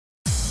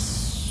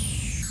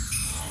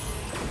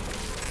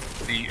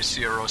the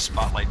CRO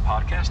Spotlight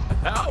podcast.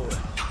 Powered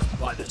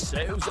by the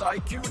Sales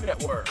IQ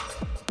Network.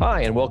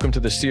 Hi, and welcome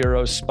to the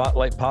CRO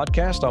Spotlight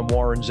podcast. I'm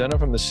Warren Zena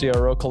from the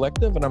CRO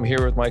Collective, and I'm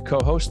here with my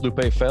co-host,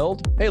 Lupe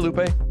Feld. Hey,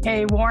 Lupe.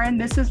 Hey, Warren,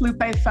 this is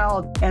Lupe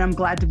Feld, and I'm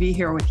glad to be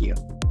here with you.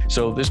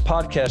 So this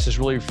podcast is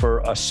really for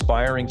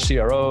aspiring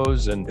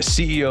CROs and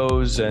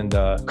CEOs and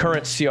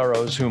current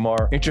CROs whom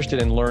are interested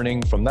in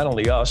learning from not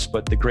only us,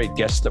 but the great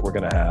guests that we're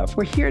going to have.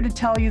 We're here to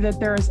tell you that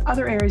there's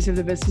other areas of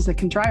the business that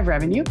can drive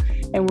revenue,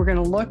 and we're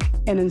going to look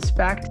and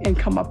inspect and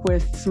come up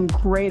with some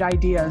great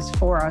ideas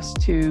for us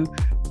to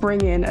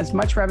bring in as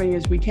much revenue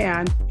as we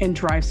can and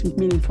drive some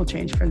meaningful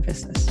change for the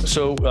business.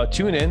 So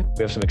tune in.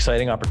 We have some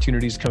exciting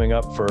opportunities coming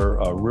up for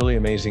really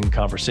amazing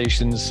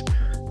conversations.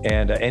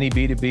 And any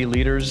B2B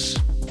leaders,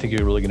 I think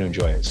you're really going to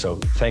enjoy it. So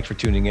thanks for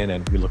tuning in,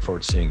 and we look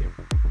forward to seeing you.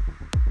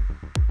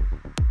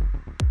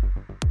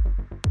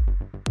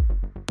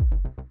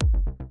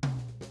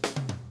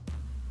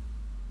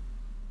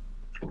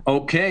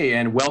 Okay,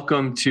 and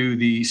welcome to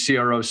the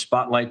CRO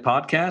Spotlight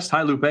podcast.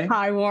 Hi, Lupe.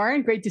 Hi,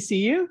 Warren. Great to see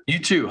you. You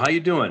too. How you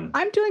doing?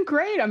 I'm doing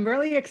great. I'm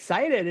really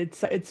excited.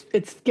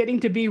 It's getting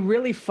to be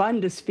really fun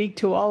to speak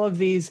to all of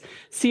these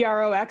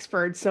CRO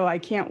experts. So I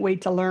can't wait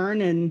to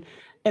learn and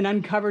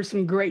uncover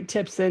some great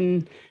tips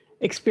and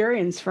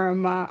experience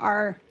from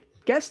our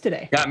guest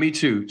today. Yeah, me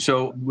too.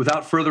 So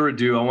without further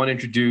ado, I want to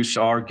introduce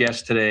our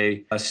guest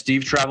today,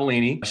 Steve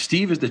Travaglini.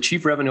 Steve is the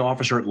Chief Revenue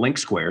Officer at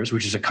LinkSquares,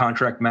 which is a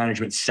contract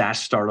management SaaS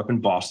startup in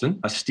Boston.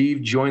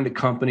 Steve joined the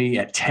company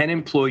at 10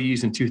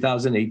 employees in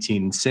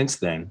 2018, and since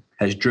then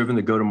has driven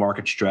the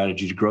go-to-market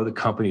strategy to grow the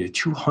company to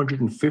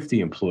 250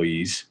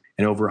 employees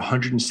and over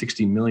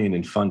 160 million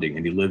in funding.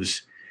 And he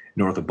lives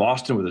north of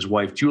Boston with his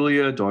wife,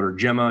 Julia, daughter,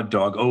 Gemma,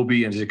 dog,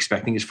 Obi, and is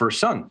expecting his first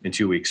son in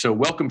 2 weeks. So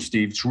welcome,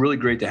 Steve. It's really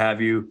great to have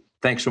you.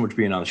 Thanks so much for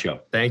being on the show.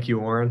 Thank you,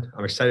 Warren.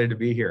 I'm excited to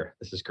be here.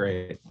 This is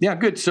great. Yeah,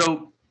 good.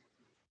 So,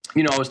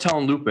 I was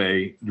telling Lupe,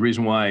 the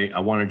reason why I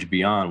wanted you to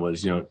be on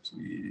was,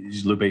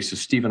 Lupe, so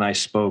Steve and I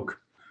spoke,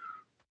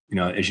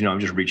 as you know, I'm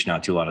just reaching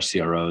out to a lot of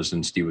CROs,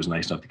 and Steve was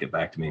nice enough to get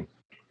back to me.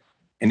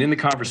 And in the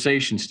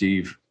conversation,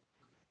 Steve,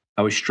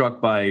 I was struck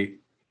by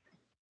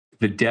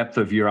the depth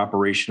of your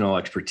operational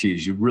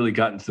expertise. You really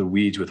got into the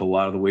weeds with a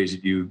lot of the ways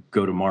that you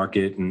go to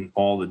market and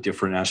all the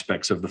different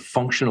aspects of the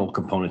functional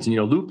components. And,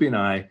 Lupe and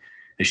I,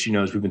 as she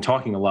knows, we've been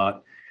talking a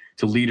lot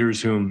to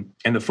leaders and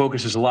the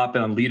focus has a lot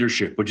been on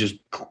leadership, which is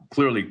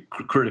clearly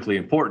critically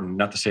important.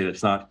 Not to say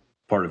that's not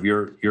part of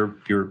your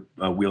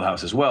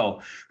wheelhouse as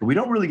well, but we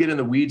don't really get in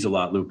the weeds a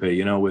lot, Lupe,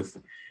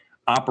 with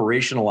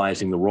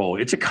operationalizing the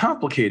role. It's a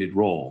complicated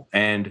role.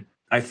 And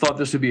I thought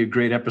this would be a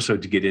great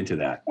episode to get into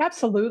that.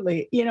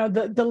 Absolutely.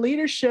 The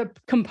leadership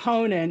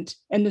component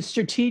and the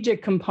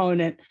strategic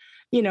component,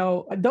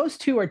 those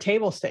two are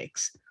table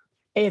stakes.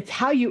 It's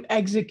how you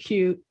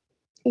execute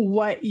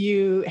what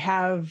you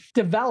have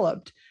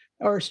developed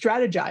or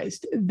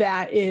strategized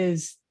that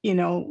is,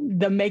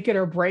 the make it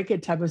or break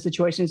it type of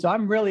situation. So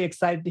I'm really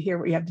excited to hear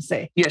what you have to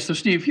say. Yeah. So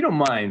Steve, if you don't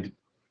mind,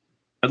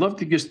 I'd love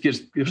to just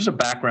give us a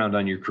background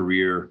on your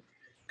career,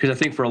 because I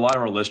think for a lot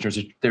of our listeners,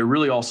 they're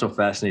really also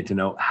fascinated to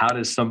know, how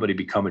does somebody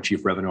become a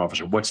chief revenue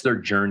officer? What's their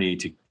journey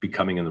to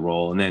becoming in the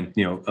role? And then,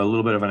 a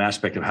little bit of an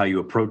aspect of how you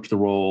approach the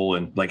role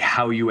and like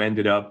how you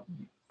ended up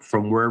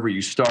from wherever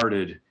you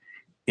started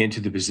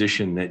into the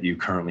position that you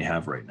currently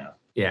have right now.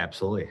 Yeah,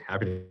 absolutely.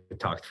 Happy to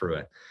talk through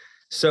it.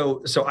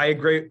 So I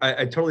agree.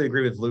 I totally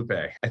agree with Lupe.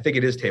 I think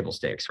it is table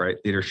stakes, right?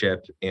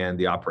 Leadership and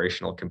the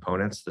operational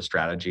components, the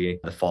strategy,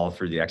 the follow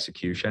through, the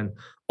execution.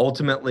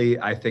 Ultimately,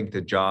 I think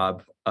the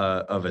job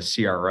of a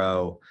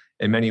CRO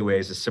in many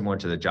ways is similar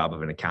to the job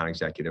of an account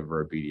executive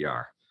or a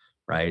BDR,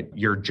 right?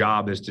 Your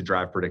job is to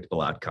drive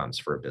predictable outcomes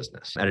for a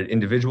business at an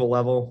individual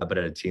level, but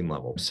at a team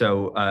level.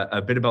 So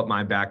a bit about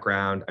my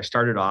background. I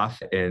started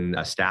off in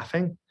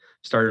staffing.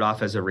 Started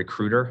off as a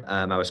recruiter.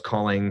 I was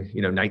calling,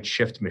 night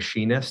shift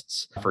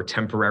machinists for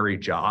temporary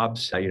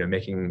jobs,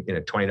 making,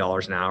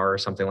 $20 an hour or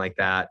something like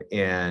that.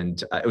 And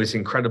it was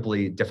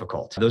incredibly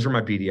difficult. Those were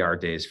my BDR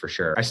days for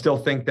sure. I still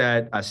think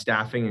that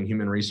staffing and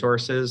human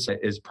resources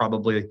is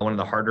probably one of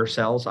the harder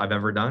sells I've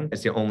ever done.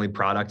 It's the only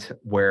product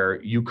where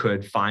you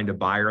could find a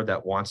buyer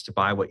that wants to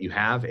buy what you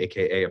have,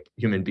 AKA a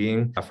human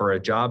being for a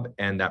job,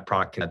 and that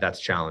product, that's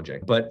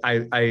challenging. But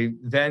I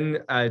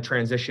then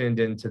transitioned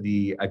into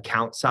the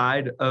account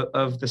side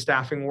of the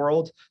staffing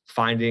world,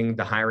 finding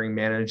the hiring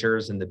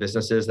managers and the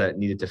businesses that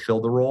needed to fill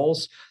the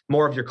roles,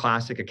 more of your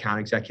classic account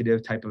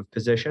executive type of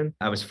position.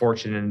 I was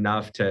fortunate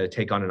enough to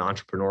take on an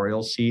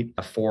entrepreneurial seat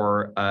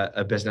for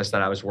a business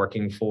that I was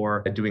working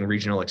for, doing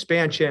regional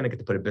expansion. I get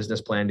to put a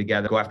business plan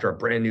together, go after a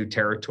brand new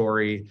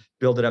territory,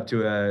 build it up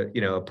to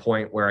a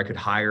point where I could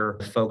hire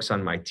folks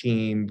on my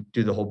team,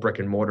 do the whole brick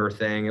and mortar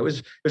thing. It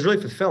was really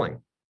fulfilling.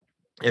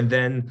 And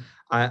then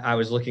I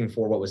was looking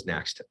for what was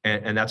next.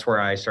 And that's where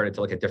I started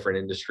to look at different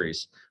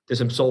industries. Did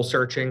some soul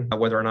searching,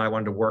 whether or not I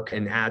wanted to work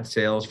in ad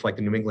sales for like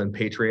the New England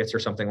Patriots or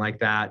something like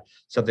that,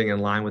 something in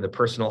line with a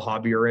personal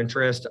hobby or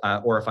interest,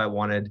 or if I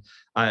wanted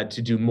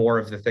to do more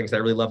of the things that I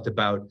really loved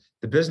about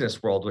the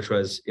business world, which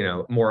was,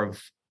 more of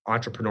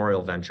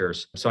entrepreneurial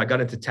ventures. So I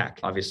got into tech,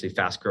 obviously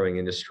fast growing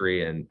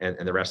industry, and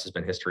the rest has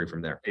been history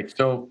from there.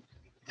 So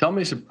tell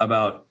me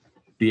about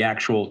the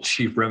actual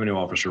chief revenue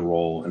officer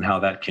role and how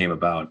that came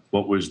about.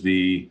 What was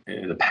the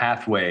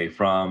pathway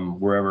from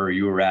wherever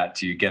you were at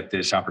to get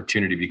this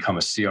opportunity to become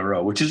a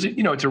CRO, which is,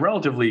 it's a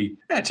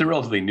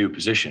relatively new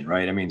position,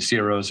 right? I mean,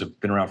 CROs have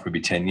been around for maybe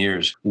 10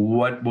 years.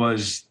 What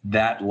was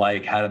that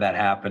like? How did that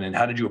happen? And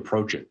how did you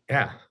approach it?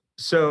 Yeah.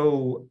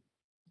 So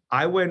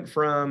I went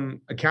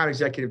from account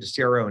executive to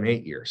CRO in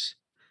 8 years.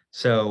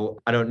 So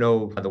I don't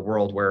know the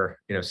world where,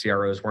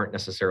 CROs weren't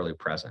necessarily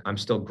present. I'm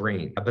still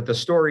green. But the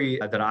story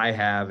that I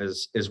have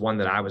is one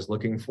that I was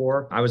looking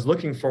for. I was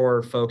looking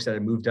for folks that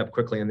had moved up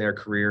quickly in their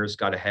careers,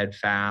 got ahead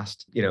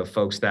fast,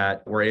 folks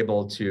that were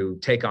able to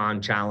take on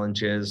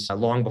challenges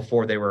long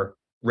before they were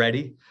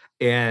ready.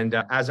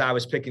 And as I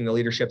was picking the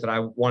leadership that I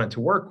wanted to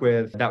work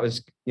with, that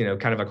was,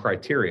 kind of a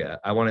criteria.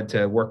 I wanted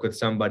to work with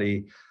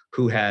somebody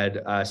who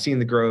had seen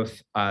the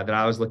growth that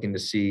I was looking to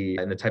see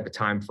and the type of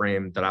time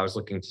frame that I was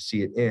looking to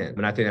see it in.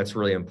 And I think that's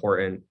really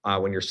important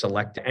when you're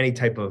selecting any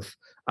type of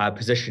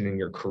position in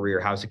your career.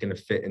 How's it going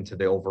to fit into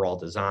the overall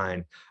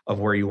design of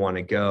where you want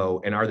to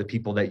go? And are the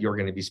people that you're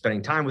going to be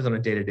spending time with on a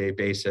day-to-day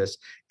basis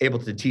able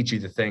to teach you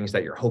the things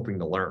that you're hoping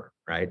to learn,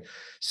 right?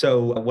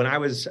 So when I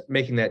was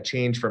making that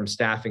change from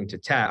staffing to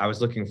tech, I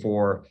was looking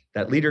for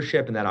that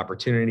leadership and that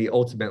opportunity.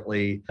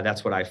 Ultimately,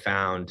 that's what I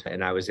found.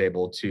 And I was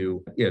able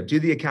to, do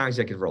the account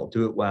executive role,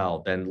 do it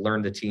well, then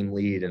learn the team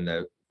lead and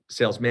the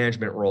sales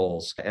management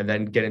roles, and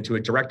then get into a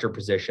director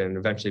position,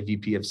 eventually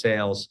VP of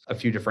sales, a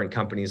few different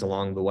companies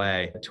along the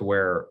way to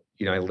where,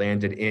 I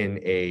landed in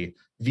a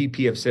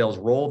VP of sales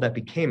role that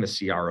became a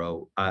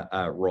CRO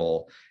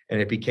role.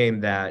 And it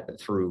became that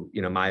through,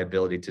 my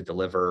ability to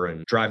deliver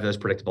and drive those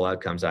predictable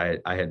outcomes I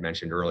had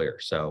mentioned earlier.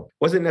 So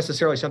it wasn't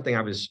necessarily something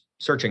I was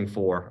searching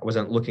for. I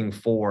wasn't looking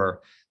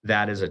for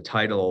that as a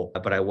title,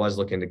 but I was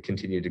looking to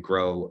continue to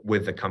grow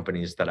with the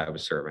companies that I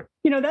was serving.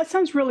 That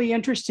sounds really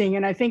interesting.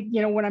 And I think,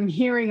 what I'm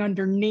hearing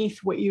underneath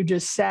what you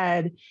just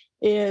said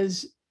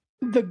is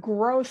the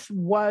growth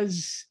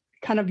was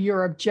kind of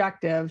your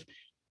objective.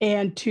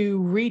 And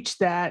to reach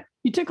that,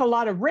 you took a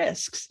lot of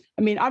risks.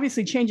 I mean,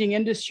 obviously changing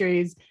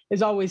industries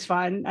is always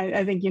fun.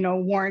 I think,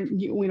 Warren,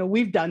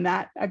 we've done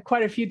that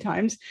quite a few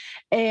times.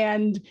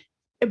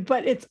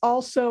 But it's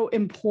also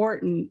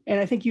important. And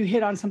I think you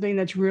hit on something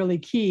that's really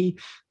key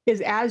is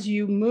as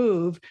you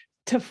move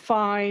to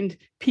find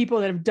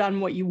people that have done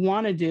what you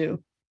want to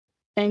do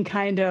and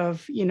kind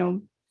of,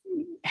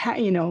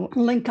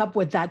 link up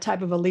with that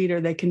type of a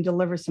leader that can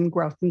deliver some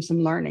growth and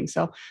some learning.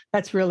 So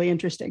that's really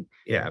interesting.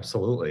 Yeah,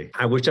 absolutely.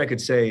 I wish I could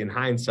say in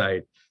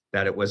hindsight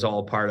that it was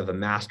all part of a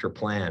master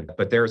plan,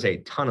 but there's a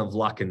ton of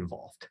luck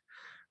involved,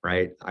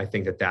 right? I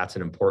think that that's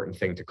an important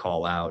thing to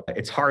call out.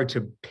 It's hard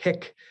to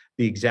pick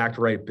the exact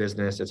right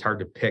business. It's hard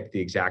to pick the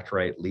exact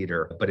right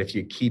leader. But if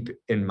you keep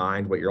in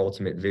mind what your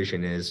ultimate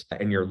vision is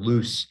and you're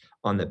loose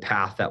on the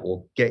path that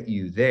will get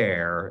you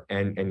there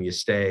and you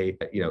stay,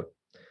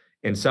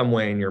 in some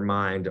way in your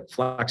mind,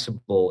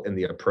 flexible in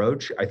the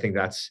approach, I think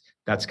that's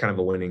kind of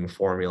a winning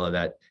formula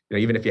that,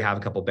 even if you have a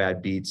couple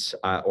bad beats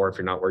or if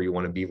you're not where you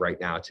want to be right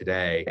now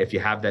today, if you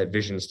have that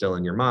vision still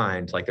in your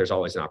mind, like there's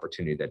always an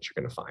opportunity that you're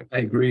going to find. I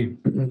agree.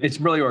 It's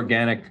really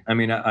organic. I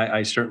mean,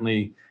 I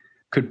certainly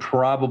could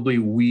probably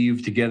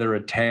weave together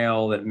a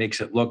tale that makes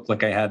it look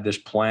like I had this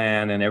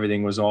plan and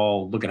everything was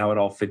look at how it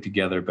all fit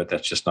together, but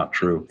that's just not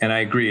true. And I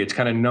agree. It's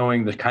kind of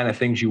knowing the kind of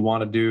things you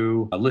want to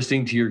do,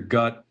 listening to your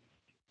gut,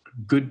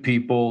 good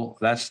people.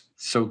 That's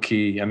so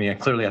key. I mean,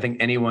 clearly, I think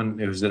anyone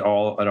who's at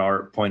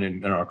our point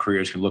in our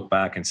careers can look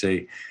back and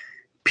say,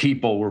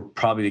 people were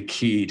probably the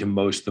key to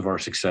most of our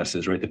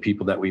successes, right? The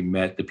people that we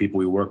met, the people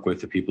we work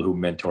with, the people who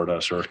mentored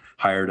us or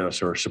hired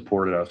us or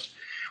supported us,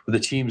 or the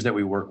teams that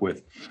we work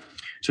with.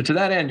 So to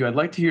that end, I'd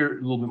like to hear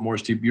a little bit more,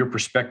 Steve, your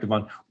perspective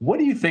on what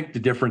do you think the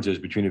difference is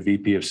between a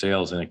VP of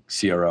sales and a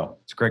CRO?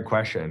 It's a great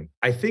question.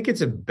 I think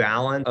it's a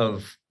balance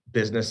of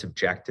business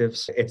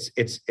objectives.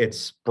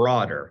 It's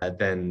broader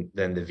than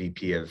the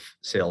VP of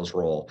sales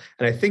role.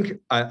 And I think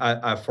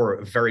for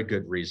a very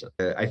good reason.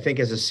 I think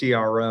as a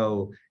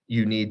CRO,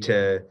 you need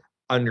to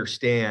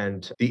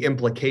understand the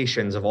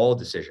implications of all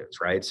decisions,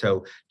 right?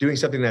 So doing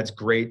something that's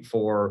great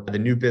for the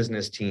new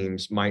business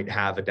teams might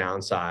have a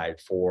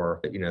downside for,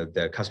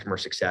 the customer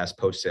success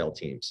post-sale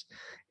teams.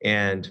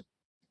 And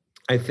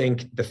I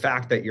think the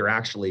fact that you're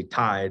actually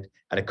tied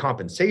at a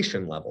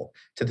compensation level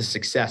to the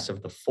success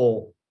of the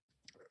full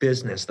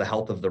business, the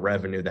health of the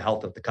revenue, the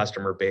health of the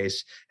customer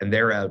base and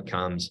their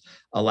outcomes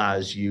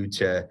allows you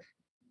to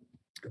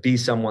be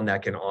someone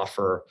that can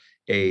offer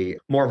a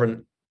more of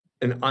an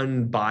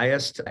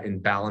unbiased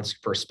and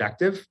balanced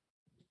perspective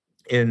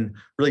in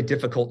really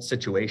difficult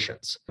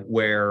situations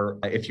where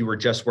if you were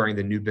just wearing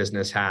the new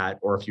business hat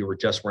or if you were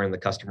just wearing the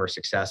customer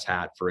success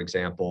hat, for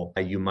example,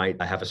 you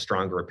might have a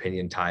stronger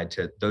opinion tied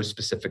to those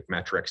specific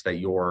metrics that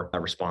you're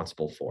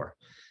responsible for.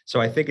 So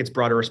I think it's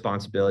broader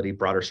responsibility,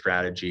 broader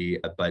strategy,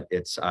 but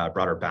it's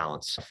broader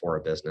balance for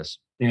a business.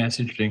 Yeah, that's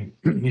interesting.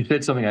 You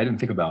said something I didn't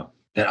think about.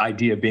 that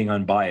idea of being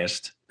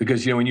unbiased,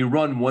 because, when you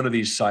run one of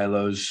these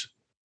silos,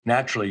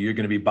 naturally you're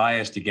going to be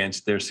biased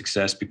against their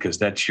success because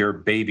that's your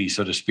baby,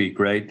 so to speak,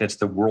 right? That's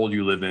the world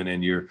you live in,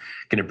 and you're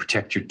going to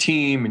protect your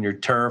team and your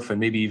turf and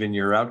maybe even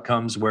your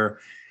outcomes, where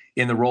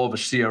in the role of a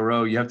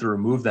CRO, you have to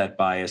remove that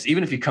bias.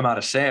 Even if you come out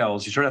of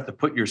sales, you sort of have to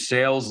put your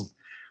sales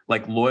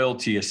like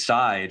loyalty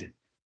aside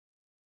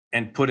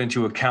and put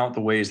into account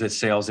the ways that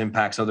sales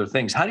impacts other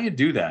things. How do you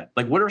do that?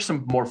 Like, what are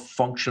some more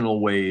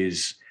functional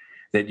ways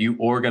that you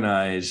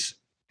organize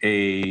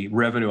a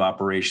revenue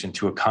operation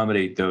to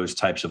accommodate those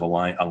types of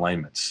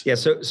alignments? Yeah.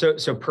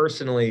 So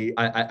personally,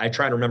 I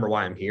try to remember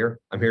why I'm here.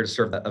 I'm here to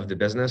serve the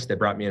business. They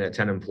brought me in at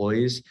 10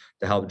 employees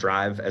to help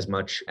drive as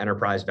much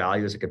enterprise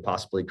value as it could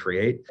possibly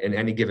create in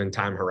any given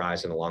time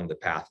horizon along the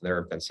path. And there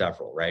have been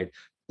several, right?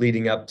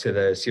 Leading up to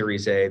the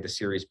Series A, the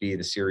Series B,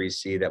 the Series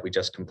C that we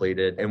just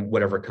completed, and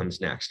whatever comes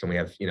next. And we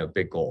have,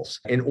 big goals.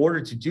 In order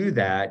to do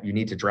that, you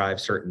need to drive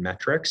certain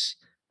metrics,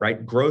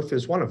 right? Growth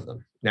is one of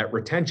them. Net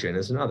retention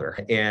is another.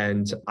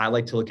 And I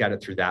like to look at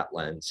it through that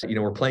lens.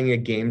 We're playing a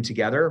game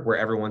together where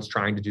everyone's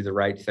trying to do the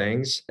right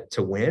things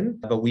to win,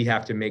 but we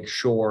have to make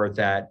sure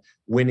that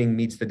winning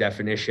meets the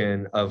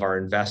definition of our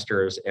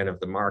investors and of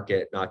the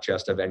market, not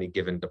just of any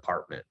given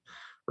department,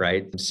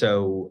 right?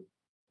 So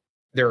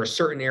there are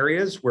certain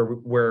areas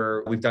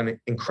where we've done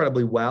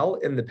incredibly well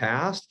in the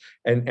past,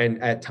 and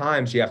at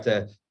times you have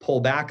to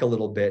pull back a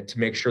little bit to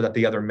make sure that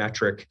the other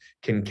metric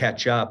can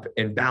catch up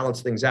and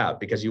balance things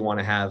out, because you want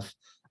to have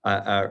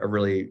a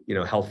really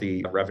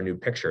healthy revenue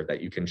picture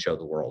that you can show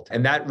the world.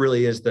 And that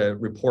really is the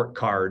report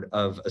card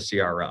of a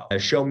CRO.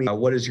 Show me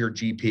what is your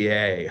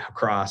GPA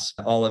across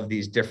all of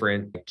these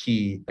different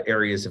key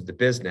areas of the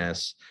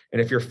business.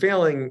 And if you're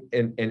failing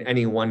in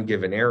any one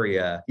given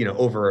area,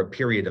 over a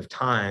period of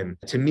time,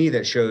 to me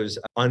that shows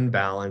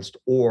unbalanced,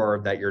 or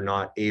that you're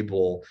not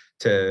able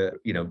to,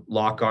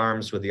 lock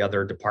arms with the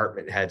other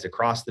department heads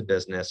across the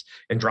business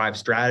and drive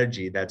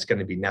strategy that's going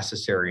to be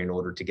necessary in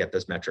order to get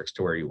those metrics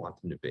to where you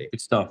want them to be. Good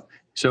stuff.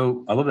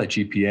 So I love that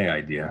GPA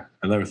idea.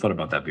 I never thought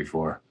about that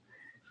before.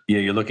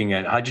 You're looking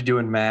at how'd you do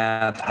in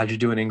math, how'd you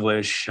do in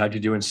English, how'd you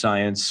do in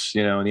science,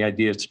 and the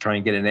idea is to try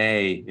and get an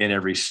A in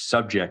every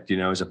subject,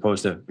 as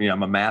opposed to,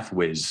 I'm a math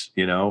whiz,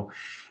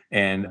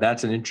 and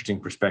that's an interesting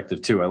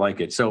perspective too. I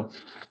like it. So,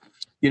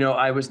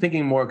 I was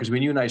thinking more because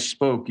when you and I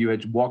spoke, you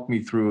had walked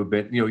me through a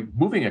bit,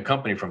 moving a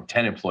company from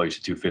 10 employees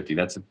to 250,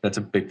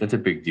 that's a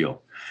big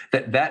deal.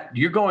 That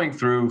you're going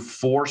through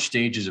 4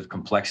 stages of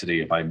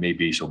complexity, if I may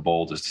be so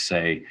bold as to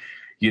say,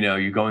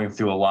 you're going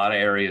through a lot of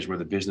areas where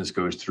the business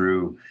goes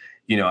through,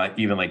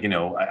 even like,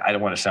 I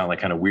don't want to sound like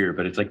kind of weird,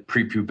 but it's like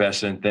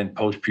prepubescent, then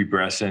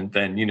post-pubescent,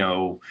 then,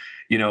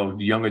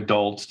 young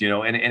adults,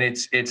 and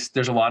it's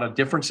there's a lot of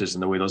differences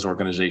in the way those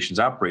organizations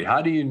operate.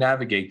 How do you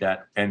navigate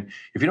that? And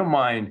if you don't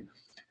mind,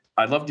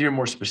 I'd love to hear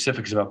more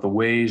specifics about the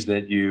ways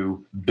that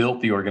you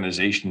built the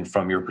organization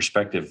from your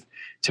perspective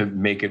to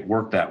make it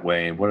work that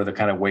way. And what are the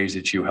kind of ways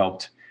that you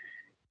helped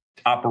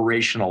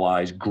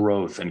operationalize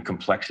growth and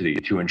complexity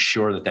to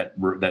ensure that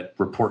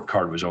report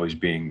card was always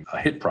being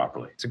hit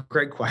properly? It's a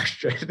great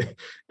question.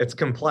 It's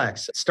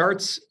complex. It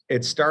starts,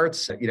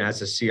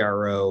 as a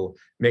CRO,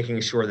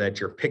 making sure that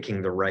you're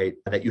picking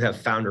that you have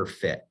founder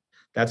fit.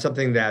 That's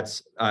something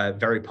that's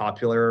very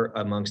popular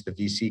amongst the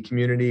VC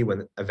community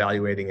when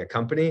evaluating a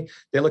company.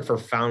 They look for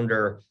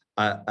founder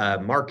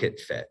market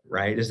fit,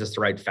 right? Is this the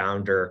right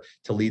founder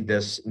to lead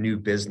this new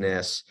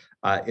business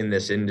in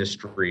this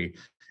industry?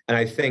 And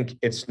I think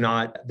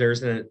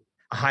there's a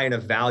high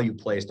enough value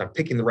placed on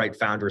picking the right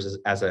founders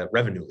as a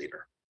revenue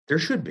leader. There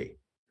should be.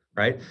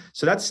 Right.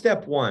 So that's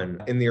step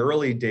one. In the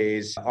early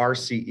days, our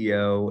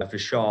CEO,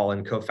 Vishal,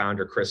 and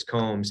co-founder Chris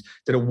Combs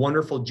did a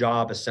wonderful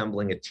job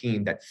assembling a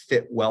team that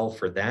fit well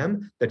for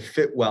them, that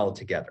fit well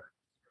together.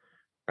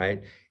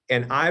 Right.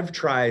 And I've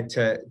tried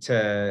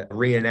to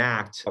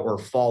reenact or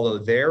follow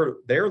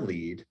their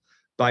lead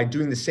by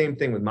doing the same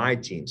thing with my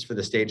teams for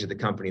the stage of the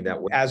company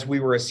as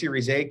we were a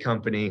Series A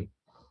company.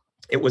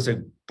 It was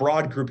a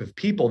broad group of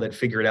people that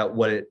figured out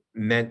what it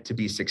meant to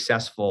be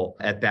successful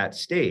at that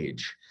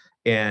stage.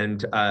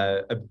 And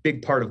a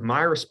big part of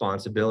my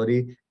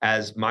responsibility,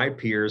 as my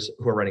peers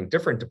who are running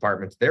different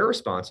departments, their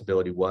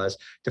responsibility was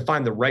to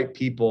find the right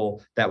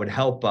people that would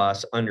help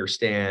us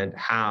understand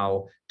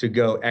how to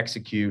go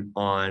execute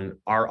on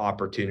our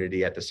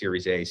opportunity at the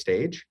Series A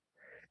stage.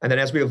 And then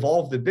as we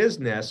evolve the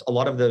business, a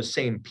lot of those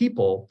same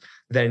people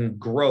then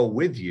grow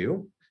with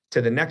you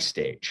to the next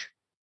stage.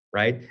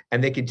 Right.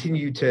 And they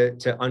continue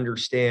to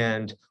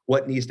understand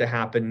what needs to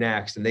happen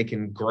next, and they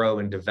can grow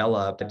and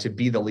develop to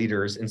be the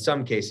leaders in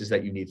some cases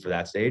that you need for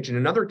that stage. And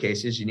in other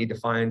cases, you need to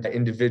find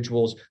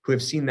individuals who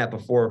have seen that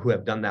before, who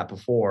have done that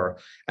before.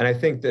 And I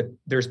think that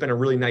there's been a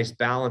really nice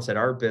balance at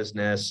our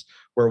business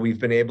where we've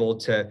been able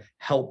to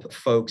help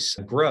folks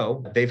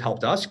grow. They've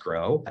helped us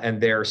grow,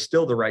 and they're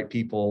still the right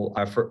people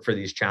for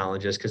these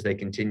challenges because they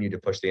continue to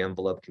push the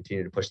envelope,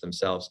 continue to push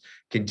themselves,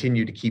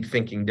 continue to keep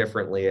thinking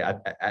differently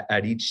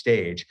at each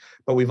stage.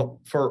 But we've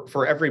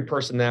for every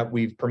person that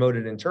we've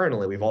promoted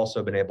internally, we've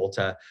also been able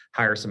to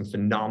hire some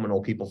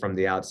phenomenal people from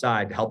the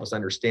outside to help us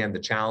understand the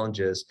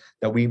challenges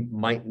that we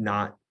might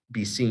not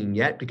be seeing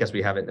yet because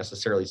we haven't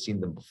necessarily seen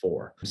them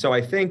before. So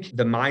I think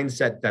the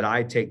mindset that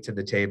I take to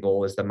the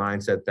table is the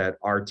mindset that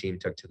our team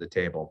took to the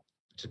table.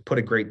 To put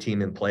a great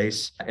team in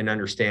place and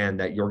understand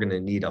that you're going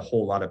to need a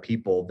whole lot of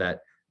people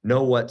that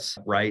know what's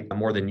right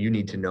more than you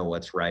need to know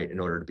what's right in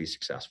order to be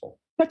successful.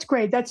 That's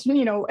great. That's,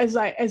 as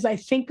I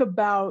think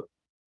about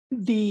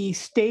the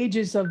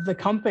stages of the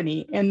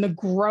company and the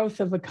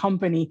growth of the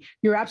company,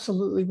 you're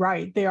absolutely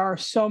right. There are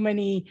so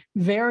many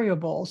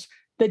variables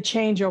that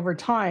change over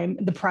time.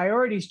 The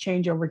priorities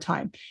change over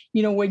time.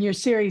 When you're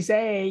Series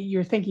A,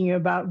 you're thinking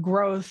about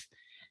growth.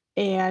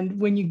 And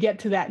when you get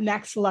to that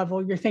next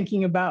level, you're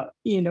thinking about,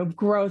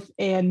 growth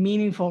and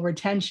meaningful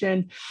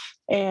retention.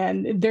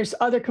 And there's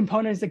other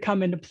components that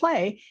come into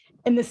play.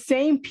 And the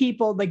same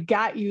people that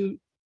got you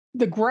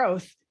the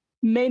growth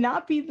may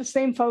not be the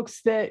same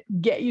folks that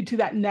get you to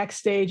that next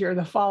stage or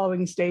the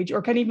following stage,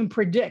 or can even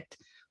predict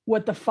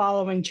what the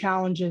following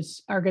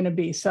challenges are going to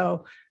be.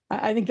 So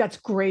I think that's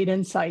great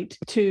insight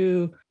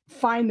to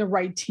find the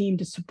right team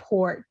to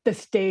support the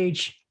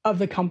stage of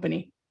the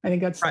company. I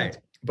think that's right.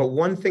 But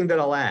one thing that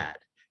I'll add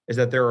is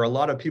that there are a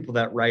lot of people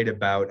that write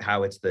about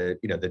how it's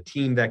the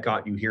team that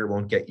got you here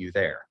won't get you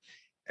there.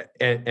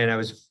 And I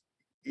want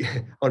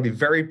to be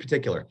very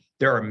particular.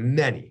 There are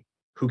many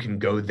who can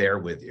go there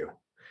with you.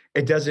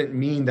 It doesn't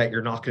mean that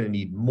you're not going to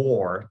need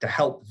more to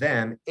help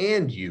them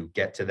and you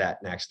get to that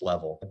next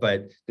level.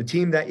 But the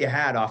team that you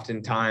had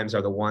oftentimes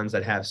are the ones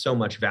that have so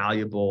much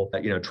valuable,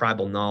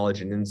 tribal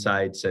knowledge and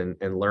insights and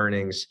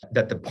learnings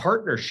that the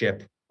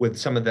partnership with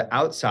some of the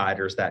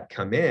outsiders that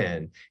come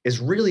in is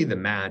really the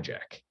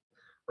magic,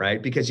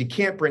 right? Because you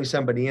can't bring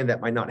somebody in that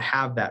might not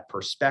have that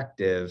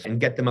perspective and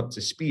get them up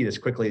to speed as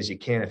quickly as you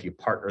can if you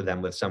partner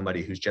them with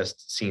somebody who's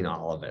just seen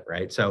all of it,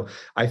 right? So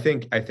I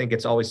think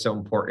it's always so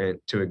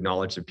important to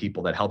acknowledge the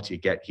people that helped you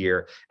get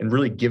here and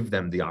really give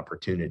them the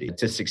opportunity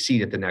to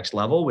succeed at the next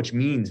level, which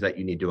means that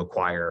you need to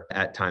acquire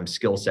at times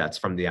skill sets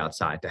from the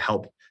outside to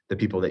help the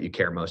people that you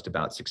care most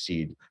about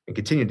succeed and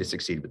continue to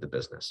succeed with the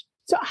business.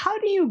 So how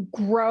do you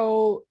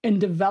grow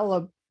and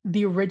develop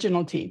the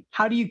original team?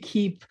 How do you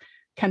keep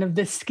kind of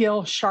the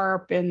skill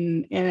sharp?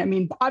 And I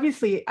mean,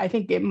 obviously, I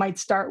think it might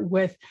start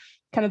with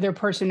kind of their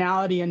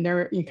personality and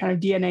their kind of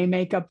DNA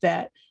makeup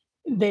that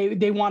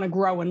they want to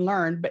grow and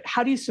learn. But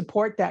how do you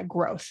support that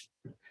growth?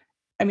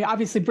 I mean,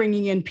 obviously,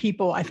 bringing in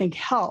people, I think,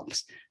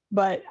 helps.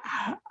 But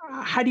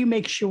how do you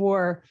make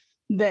sure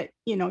that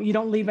you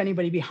don't leave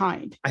anybody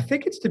behind? I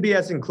think it's to be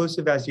as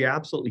inclusive as you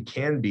absolutely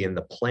can be in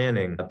the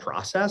planning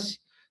process,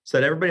 so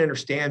that everybody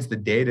understands the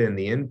data and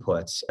the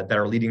inputs that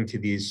are leading to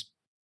these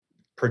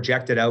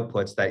projected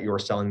outputs that you're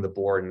selling the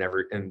board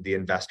and the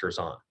investors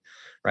on,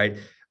 right?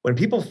 When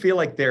people feel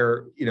like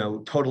they're,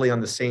 totally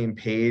on the same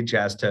page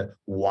as to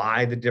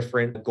why the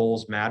different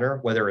goals matter,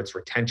 whether it's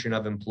retention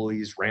of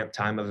employees, ramp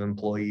time of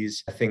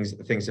employees,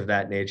 things of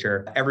that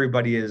nature,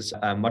 everybody is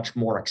much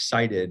more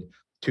excited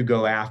to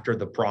go after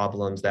the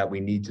problems that we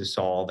need to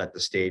solve at the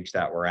stage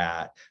that we're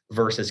at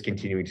versus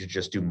continuing to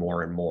just do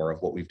more and more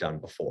of what we've done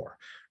before,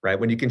 right?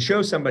 When you can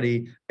show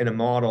somebody in a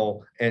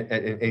model and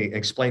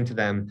explain to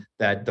them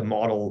that the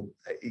model,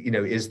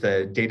 is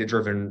the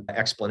data-driven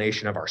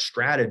explanation of our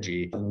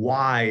strategy,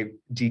 why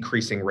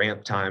decreasing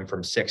ramp time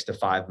from 6 to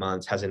 5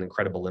 months has an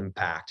incredible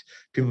impact.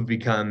 People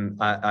become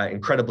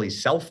incredibly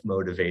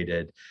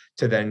self-motivated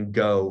to then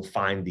go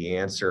find the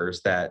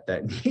answers that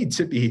need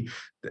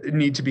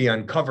to be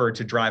uncovered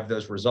to drive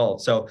those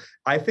results. So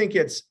I think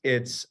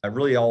it's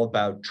really all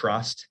about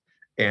trust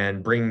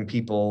and bringing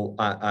people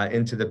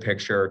into the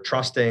picture,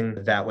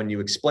 trusting that when you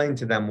explain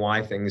to them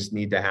why things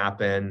need to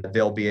happen,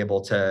 they'll be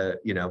able to,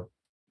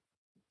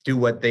 do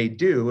what they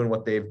do and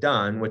what they've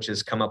done, which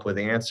is come up with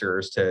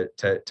answers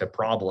to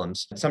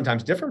problems,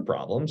 sometimes different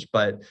problems.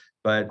 But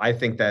I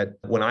think that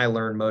when I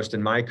learn most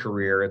in my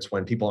career, it's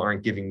when people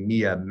aren't giving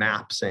me a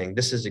map saying,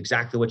 this is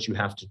exactly what you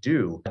have to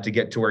do to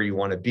get to where you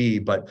want to be,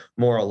 but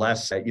more or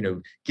less,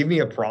 give me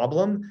a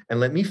problem and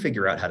let me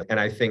figure out how to.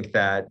 And I think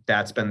that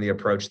that's been the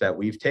approach that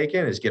we've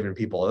taken, is giving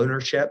people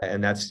ownership,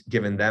 and that's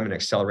given them an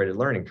accelerated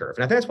learning curve.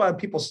 And I think that's why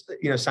people,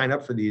 sign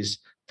up for these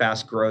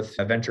fast growth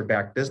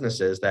venture-backed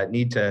businesses that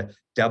need to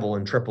double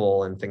and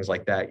triple and things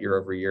like that year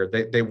over year.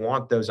 They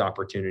want those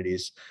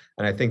opportunities.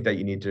 And I think that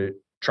you need to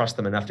trust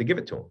them enough to give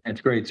it to them. That's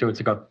great. So it's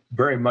like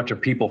very much a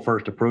people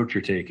first approach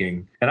you're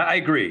taking. And I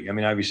agree. I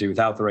mean, obviously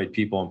without the right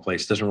people in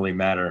place, it doesn't really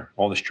matter.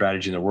 All the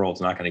strategy in the world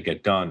is not going to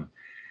get done.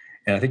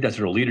 And I think that's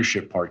where the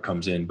leadership part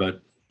comes in.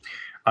 But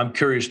I'm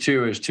curious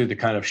too, as to the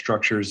kind of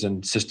structures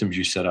and systems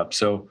you set up.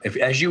 So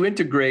as you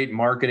integrate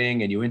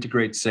marketing and you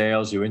integrate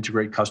sales, you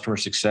integrate customer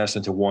success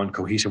into one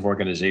cohesive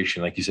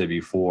organization, like you said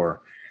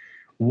before,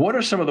 What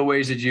are some of the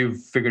ways that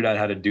you've figured out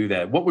how to do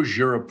that? What was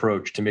your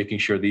approach to making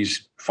sure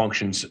these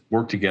functions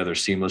work together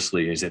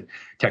seamlessly? Is it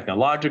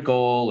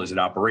technological? Is it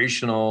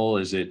operational?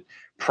 Is it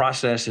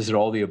process? Is it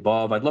all the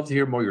above? I'd love to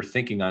hear more your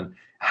thinking on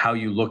how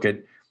you look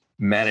at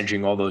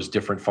managing all those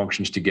different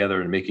functions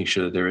together and making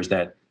sure that there is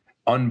that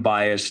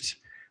unbiased,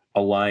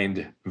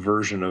 aligned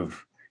version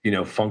of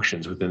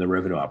functions within the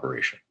revenue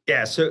operation.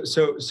 Yeah.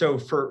 So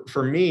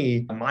for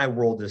me, my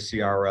role as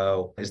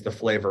CRO is the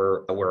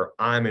flavor where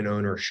I'm in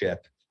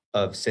ownership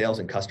of sales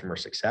and customer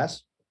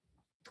success.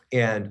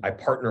 And I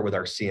partner with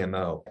our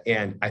CMO.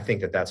 And I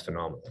think that that's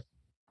phenomenal.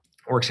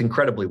 Works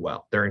incredibly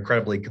well. They're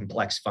incredibly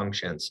complex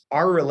functions.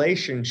 Our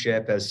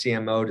relationship as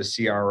CMO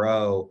to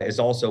CRO is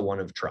also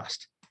one of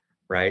trust,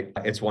 right?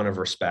 It's one of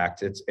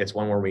respect. It's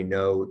one where we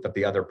know that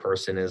the other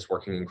person is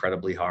working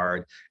incredibly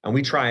hard. And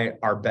we try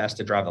our best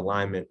to drive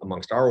alignment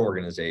amongst our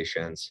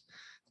organizations.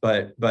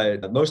 But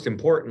most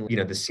importantly,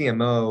 the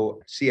CMO,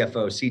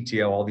 CFO,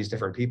 CTO, all these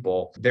different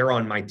people, they're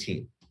on my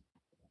team.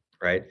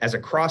 Right? As a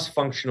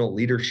cross-functional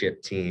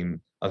leadership team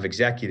of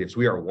executives,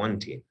 we are one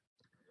team,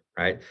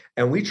 right?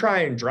 And we try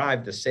and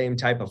drive the same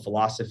type of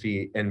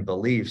philosophy and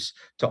beliefs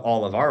to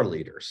all of our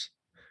leaders.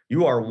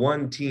 You are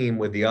one team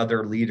with the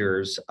other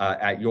leaders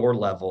at your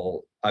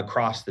level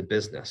across the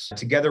business.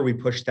 Together, we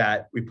push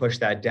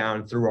that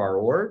down through our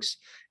orgs,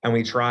 and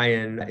we try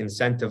and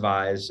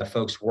incentivize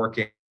folks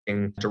working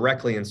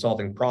directly and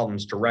solving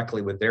problems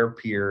directly with their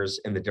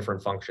peers in the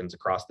different functions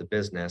across the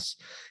business.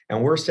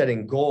 And we're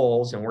setting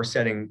goals and we're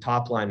setting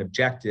top line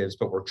objectives,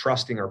 but we're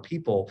trusting our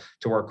people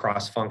to work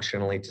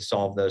cross-functionally to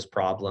solve those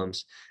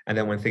problems. And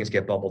then when things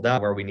get bubbled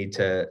up where we need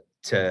to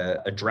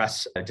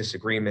address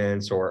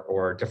disagreements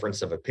or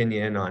difference of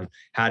opinion on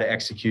how to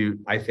execute,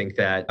 I think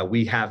that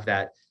we have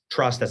that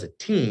trust as a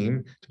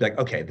team to be like,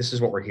 okay, this is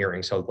what we're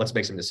hearing. So let's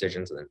make some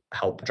decisions and then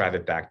help drive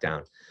it back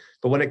down.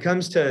 But when it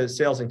comes to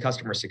sales and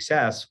customer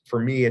success, for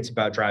me, it's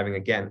about driving,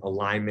 again,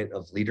 alignment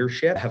of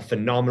leadership. I have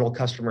phenomenal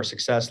customer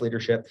success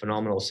leadership,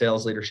 phenomenal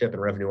sales leadership,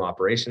 and revenue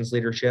operations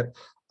leadership.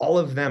 All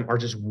of them are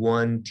just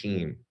one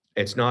team.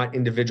 It's not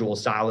individual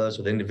silos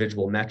with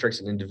individual metrics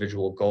and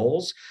individual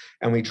goals.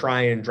 And we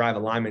try and drive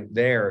alignment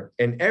there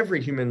in every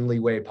humanly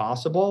way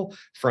possible,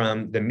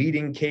 from the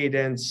meeting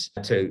cadence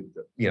to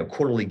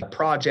quarterly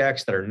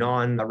projects that are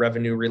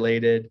non-revenue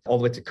related, all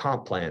the way to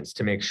comp plans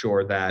to make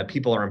sure that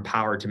people are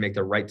empowered to make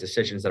the right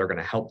decisions that are going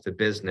to help the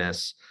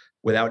business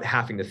without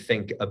having to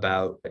think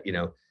about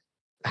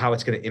how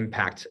it's going to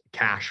impact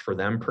cash for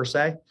them per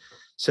se.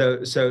 So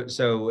there's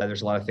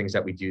a lot of things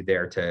that we do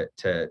there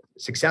to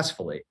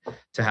successfully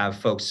to have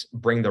folks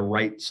bring the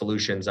right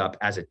solutions up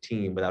as a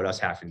team without us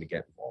having to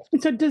get involved.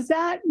 And so does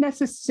that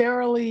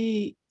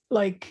necessarily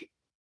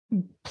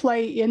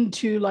play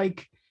into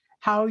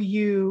how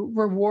you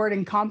reward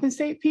and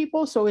compensate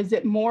people? So is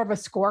it more of a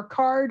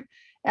scorecard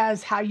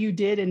as how you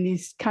did in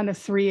these kind of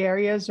 3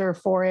 areas or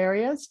 4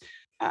 areas?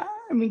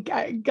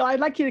 I'd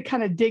like you to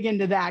kind of dig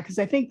into that, because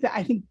I think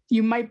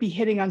you might be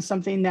hitting on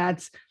something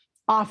that's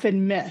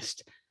often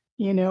missed.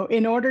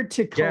 In order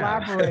to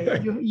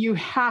collaborate, you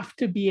have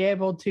to be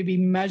able to be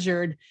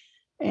measured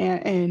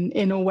and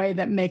in a way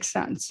that makes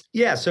sense.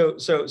 Yeah. So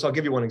I'll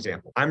give you one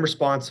example. I'm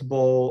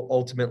responsible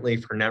ultimately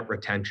for net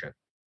retention.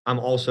 I'm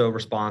also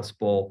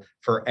responsible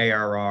for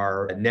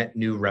ARR, net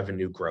new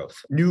revenue growth,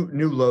 new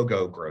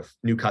logo growth,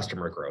 new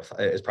customer growth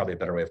is probably a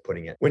better way of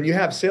putting it. When you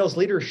have sales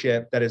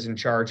leadership that is in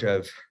charge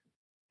of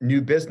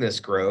new business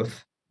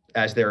growth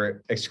as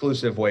their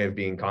exclusive way of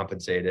being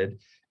compensated,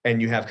 and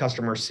you have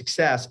customer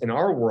success, in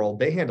our world,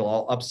 they handle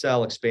all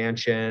upsell,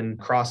 expansion,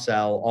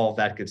 cross-sell, all of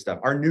that good stuff.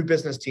 Our new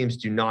business teams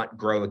do not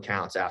grow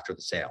accounts after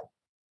the sale.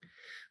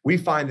 We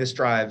find this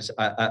drives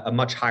a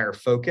much higher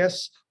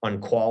focus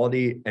on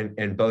quality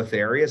in both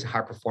areas,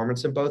 high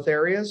performance in both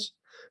areas.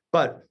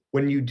 But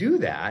when you do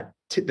that,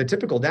 the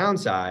typical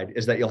downside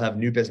is that you'll have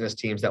new business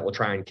teams that will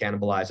try and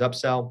cannibalize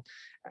upsell.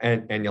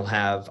 And you'll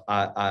have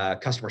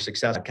customer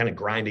success kind of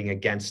grinding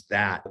against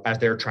that as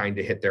they're trying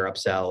to hit their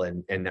upsell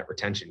and net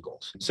retention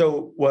goals.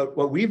 So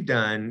what we've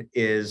done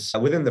is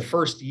within the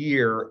first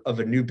year of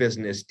a new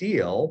business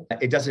deal,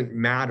 it doesn't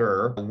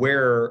matter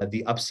where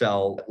the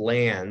upsell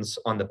lands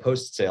on the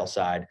post-sale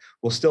side,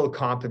 we'll still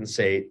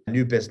compensate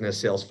new business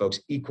sales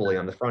folks equally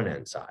on the front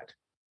end side.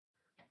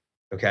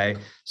 Okay.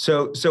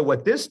 So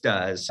what this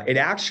does, it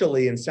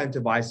actually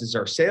incentivizes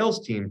our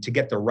sales team to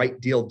get the right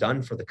deal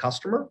done for the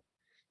customer,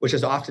 which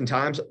is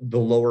oftentimes the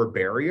lower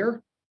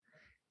barrier.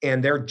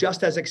 And they're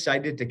just as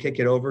excited to kick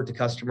it over to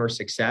customer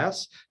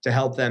success to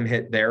help them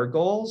hit their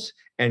goals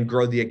and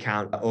grow the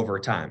account over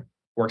time.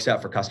 Works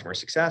out for customer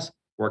success,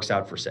 works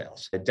out for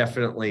sales. It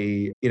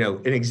definitely,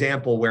 an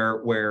example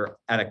where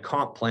at a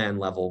comp plan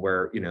level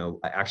where,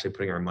 actually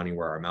putting our money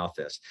where our mouth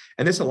is.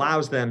 And this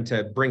allows them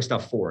to bring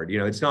stuff forward.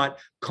 It's not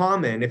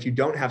common if you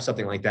don't have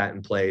something like that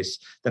in place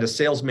that a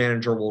sales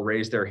manager will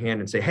raise their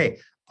hand and say, hey,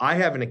 I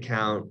have an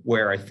account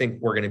where I think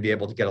we're going to be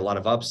able to get a lot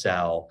of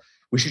upsell.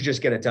 We should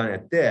just get it done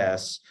at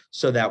this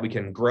so that we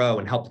can grow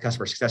and help the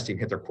customer success team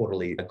hit their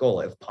quarterly goal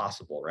if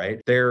possible,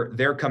 right?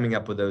 They're coming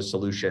up with those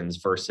solutions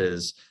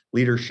versus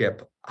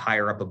leadership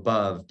higher up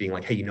above being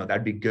like, hey,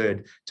 that'd be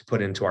good to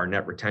put into our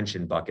net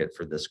retention bucket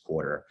for this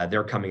quarter.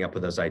 They're coming up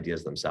with those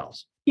ideas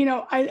themselves.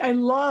 I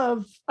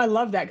love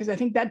that, because I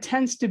think that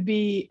tends to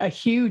be a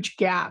huge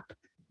gap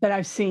that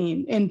I've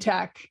seen in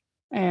tech.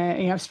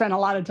 And I've spent a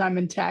lot of time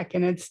in tech,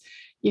 and it's,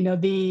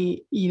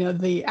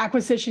 the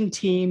acquisition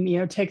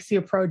team, takes the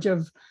approach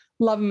of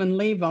love them and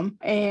leave them.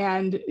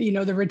 And,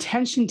 the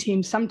retention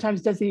team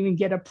sometimes doesn't even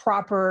get a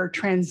proper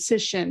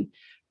transition,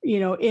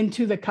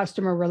 into the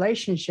customer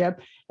relationship.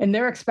 And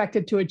they're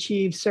expected to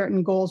achieve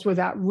certain goals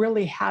without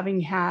really having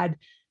had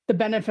the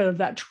benefit of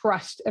that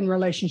trust and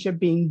relationship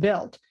being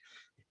built.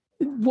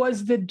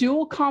 Was the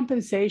dual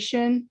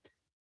compensation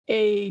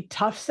a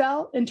tough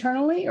sell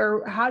internally,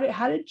 or how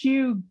did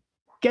you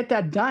get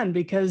that done?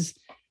 Because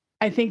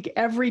I think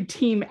every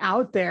team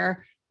out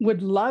there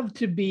would love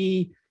to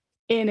be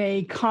in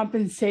a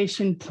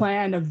compensation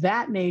plan of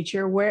that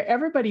nature where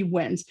everybody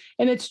wins.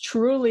 And it's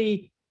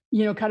truly,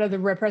 kind of the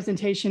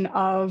representation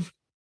of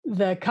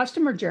the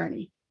customer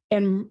journey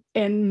and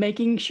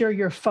making sure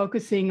you're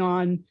focusing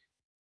on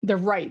the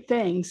right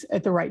things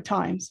at the right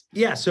times.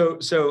 Yeah. So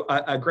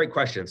a great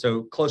question.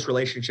 So close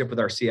relationship with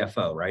our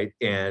CFO, right?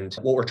 And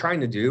what we're trying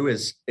to do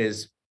is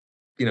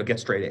get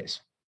straight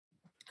A's.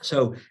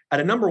 So at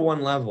a number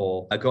one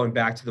level, going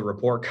back to the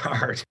report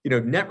card,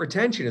 net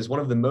retention is one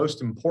of the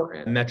most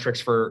important metrics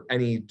for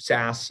any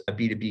SaaS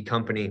B2B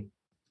company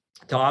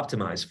to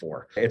optimize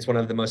for. It's one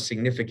of the most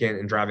significant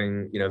in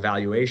driving,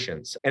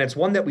 valuations. And it's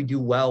one that we do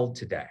well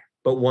today,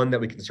 but one that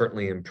we can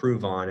certainly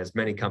improve on as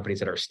many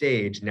companies at our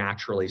stage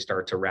naturally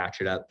start to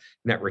ratchet up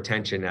net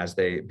retention as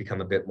they become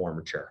a bit more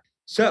mature.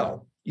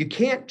 So you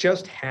can't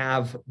just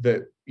have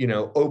the,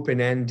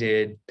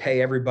 open-ended,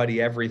 pay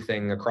everybody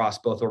everything across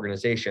both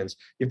organizations.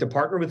 You have to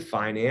partner with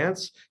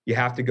finance. You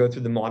have to go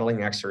through the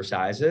modeling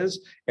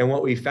exercises. And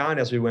what we found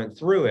as we went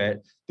through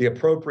it, the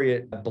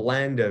appropriate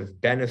blend of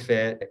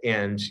benefit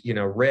and,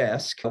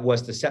 risk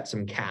was to set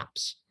some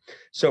caps.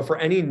 So for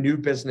any new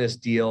business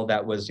deal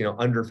that was,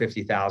 under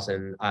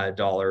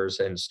 $50,000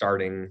 and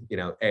starting,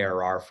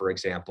 ARR, for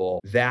example,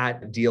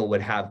 that deal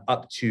would have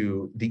up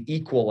to the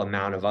equal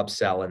amount of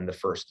upsell in the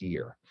first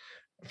year.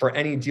 For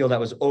any deal that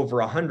was over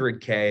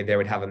 100K, they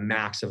would have a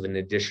max of an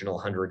additional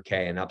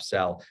 100K in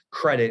upsell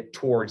credit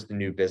towards the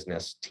new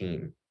business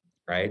team,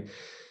 right?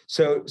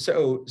 So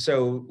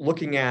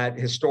looking at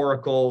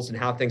historicals and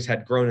how things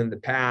had grown in the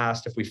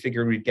past, if we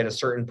figured we'd get a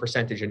certain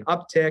percentage in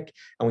uptick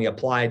and we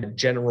applied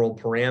general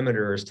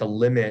parameters to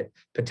limit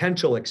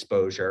potential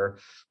exposure,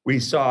 we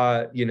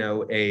saw,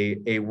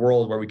 a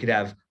world where we could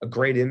have a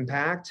great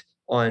impact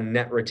on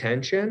net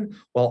retention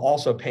while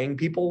also paying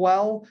people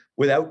well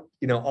without,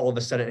 all of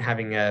a sudden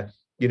having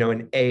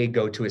an A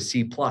go to a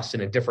C+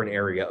 in a different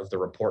area of the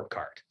report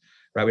card.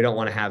 Right? We don't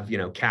want to have,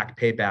 CAC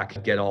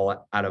payback get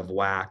all out of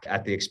whack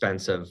at the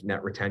expense of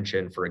net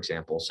retention, for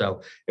example.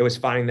 So it was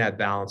finding that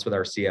balance with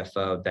our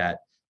CFO that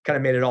kind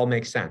of made it all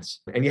make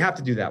sense. And you have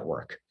to do that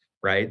work,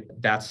 right?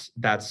 That's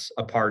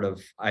a part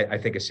of, I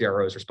think, a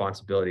CRO's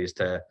responsibility is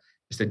to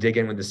dig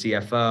in with the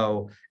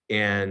CFO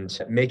and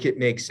make it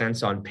make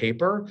sense on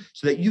paper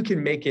so that you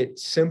can make it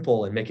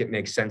simple and make it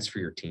make sense for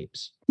your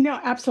teams. No,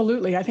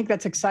 absolutely. I think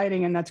that's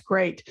exciting and that's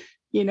great.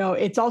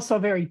 It's also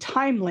very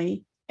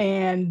timely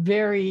and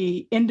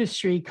very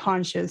industry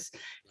conscious,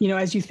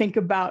 as you think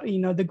about,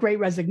 the great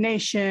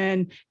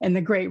resignation and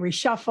the great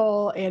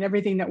reshuffle and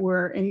everything that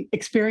we're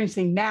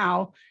experiencing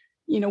now,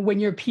 when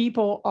your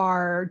people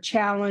are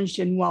challenged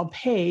and well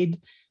paid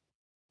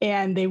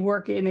and they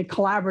work in a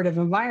collaborative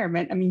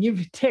environment. I mean,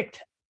 you've ticked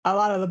a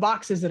lot of the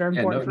boxes that are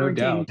important for a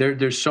team.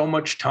 There's so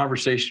much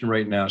conversation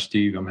right now,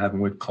 Steve, I'm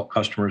having with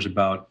customers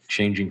about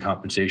changing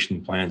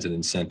compensation plans and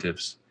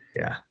incentives.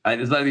 Yeah.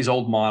 There's a lot of these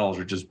old models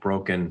are just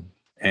broken.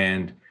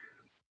 And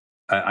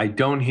I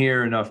don't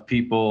hear enough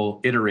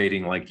people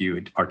iterating like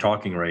you are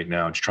talking right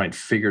now to try and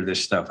figure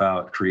this stuff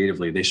out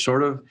creatively. They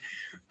sort of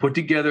put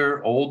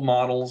together old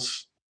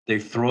models, they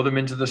throw them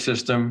into the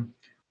system,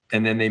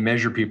 and then they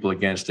measure people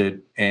against it,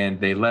 and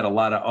they let a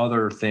lot of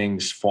other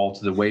things fall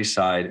to the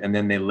wayside. And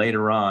then they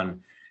later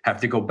on have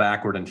to go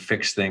backward and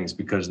fix things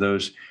because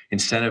those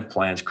incentive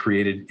plans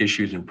created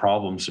issues and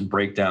problems and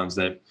breakdowns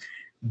that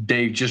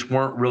they just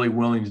weren't really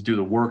willing to do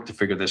the work to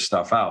figure this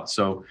stuff out.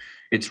 So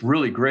it's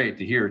really great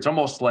to hear. It's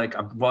almost like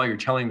while you're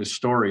telling the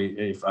story,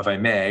 if I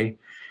may,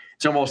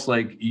 it's almost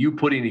like you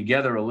putting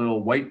together a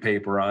little white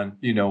paper on,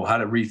 how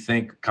to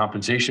rethink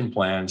compensation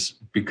plans,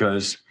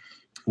 because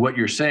what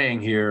you're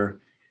saying here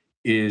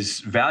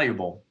is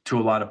valuable to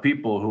a lot of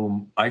people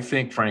whom I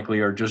think, frankly,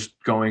 are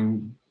just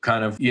going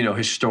kind of,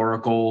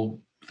 historical,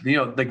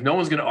 like no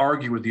one's going to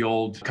argue with the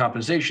old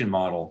compensation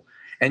model.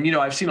 And,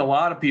 I've seen a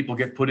lot of people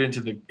get put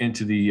into the,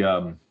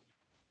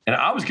 and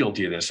I was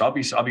guilty of this. I'll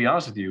be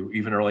honest with you,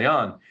 even early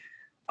on,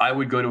 I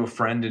would go to a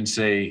friend and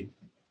say,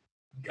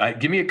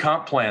 give me a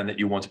comp plan that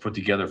you want to put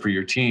together for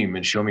your team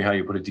and show me how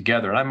you put it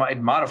together. And I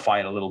might modify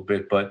it a little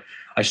bit, but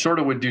I sort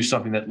of would do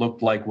something that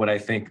looked like what I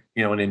think,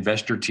 an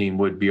investor team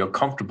would be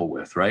comfortable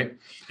with, right?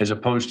 As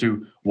opposed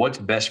to what's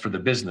best for the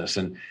business.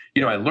 And,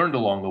 I learned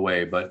along the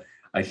way, but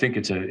I think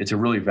it's a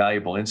really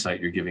valuable insight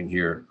you're giving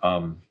here.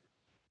 And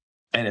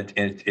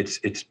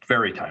it's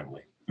very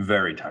timely.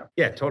 Very timely.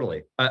 Yeah,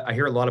 totally. I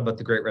hear a lot about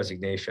the Great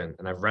Resignation,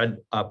 and I've read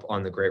up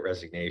on the Great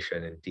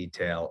Resignation in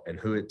detail and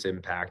who it's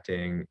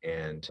impacting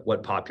and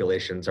what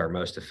populations are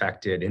most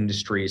affected,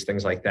 industries,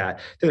 things like that.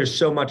 There's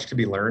so much to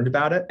be learned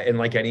about it. And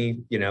like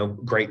any,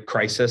 great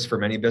crisis for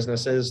many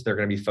businesses, there are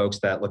going to be folks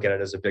that look at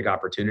it as a big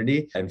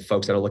opportunity and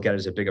folks that will look at it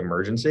as a big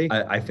emergency.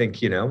 I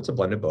think, it's a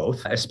blend of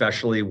both,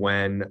 especially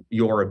when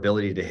your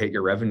ability to hit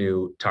your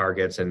revenue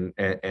targets and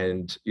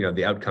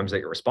the outcomes that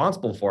you're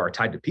responsible for are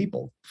tied to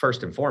people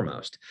first and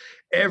foremost.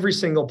 Every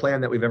single plan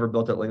that we've ever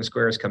built at Link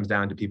Squares comes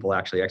down to people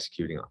actually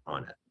executing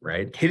on it,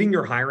 right? Hitting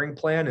your hiring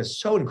plan is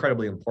so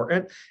incredibly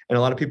important. And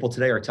a lot of people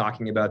today are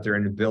talking about their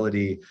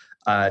inability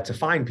to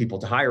find people,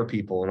 to hire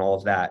people and all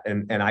of that.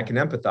 And I can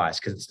empathize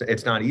because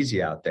it's not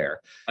easy out there.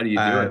 How do you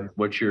do it?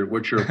 What's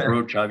your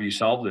approach? How have you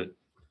solved it?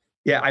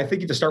 Yeah, I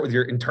think you have to start with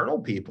your internal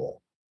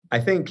people. I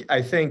think,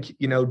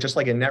 just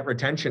like a net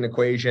retention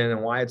equation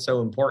and why it's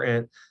so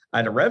important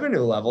at a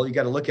revenue level, you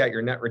got to look at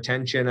your net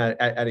retention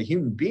at a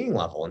human being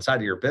level inside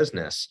of your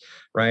business,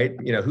 right?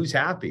 Who's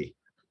happy,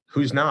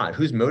 who's not,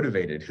 who's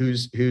motivated,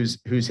 who's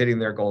hitting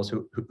their goals,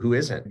 who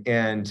isn't.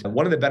 And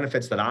one of the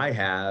benefits that I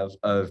have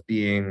of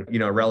being,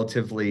 a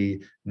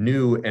relatively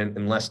new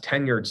and less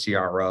tenured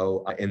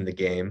CRO in the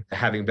game,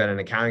 having been an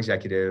account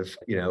executive,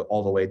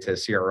 all the way to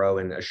CRO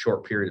in a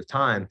short period of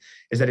time,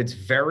 is that it's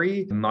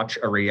very much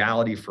a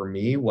reality for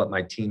me what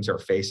my teams are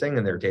facing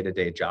in their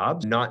day-to-day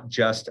jobs, not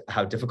just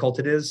how difficult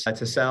it is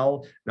to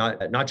sell,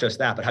 not just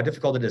that, but how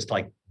difficult it is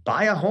to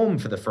buy a home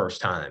for the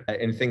first time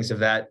and things of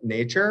that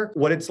nature.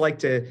 What it's like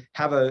to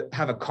have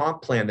a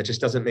comp plan that just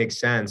doesn't make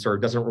sense or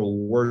doesn't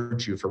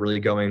reward you for really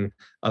going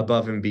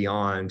above and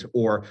beyond,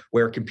 or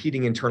where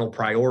competing internal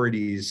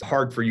priorities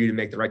hard for you to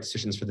make the right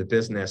decisions for the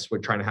business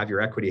with trying to have your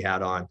equity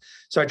hat on.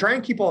 So I try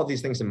and keep all of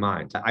these things in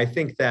mind. I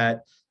think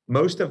that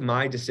most of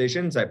my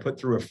decisions I put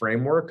through a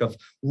framework of,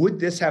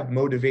 would this have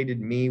motivated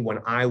me when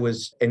I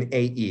was an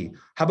AE?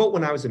 How about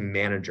when I was a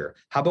manager?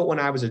 How about when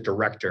I was a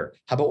director?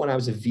 How about when I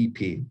was a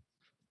VP?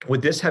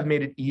 Would this have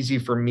made it easy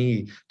for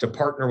me to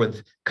partner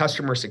with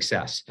customer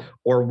success?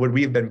 Or would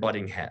we have been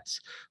butting heads,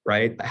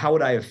 right? How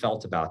would I have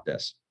felt about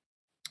this?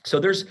 So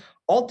there's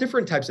all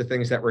different types of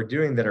things that we're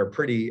doing that are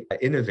pretty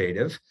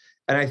innovative.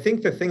 And I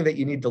think the thing that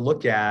you need to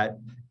look at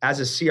as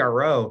a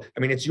CRO,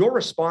 it's your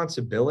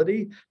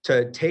responsibility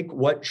to take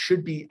what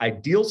should be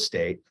ideal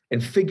state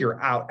and figure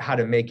out how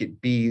to make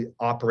it be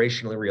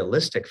operationally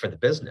realistic for the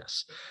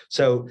business.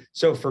 So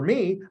for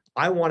me,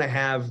 I want to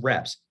have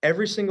reps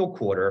every single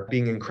quarter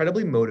being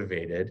incredibly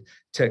motivated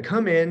to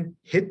come in,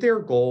 hit their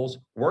goals,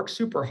 work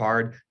super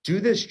hard, do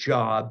this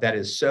job that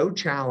is so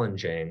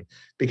challenging,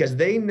 because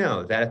they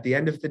know that at the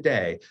end of the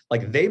day,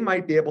 they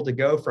might be able to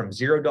go from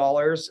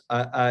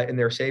 $0 in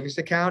their savings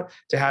account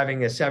to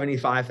having a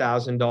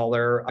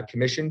 $75,000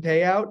 commission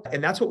payout.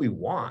 And that's what we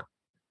want.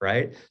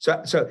 Right.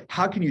 So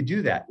how can you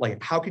do that?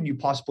 How can you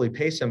possibly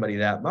pay somebody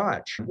that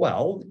much?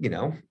 Well,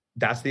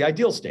 that's the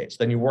ideal state. So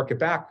then you work it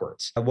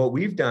backwards. What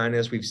we've done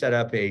is we've set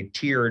up a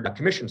tiered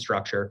commission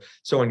structure.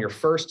 So on your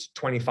first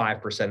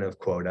 25% of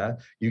quota,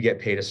 you get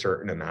paid a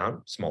certain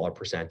amount, smaller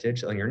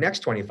percentage. On your next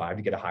 25,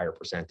 you get a higher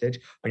percentage.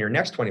 On your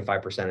next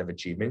 25% of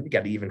achievement, you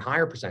get an even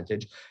higher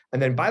percentage.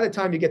 And then by the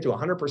time you get to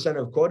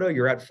 100% of quota,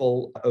 you're at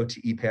full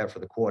OTE payout for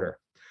the quarter.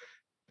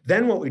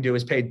 Then what we do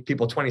is pay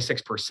people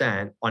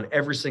 26% on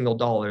every single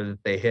dollar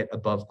that they hit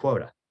above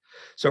quota.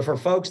 So for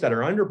folks that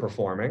are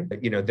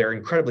underperforming, they're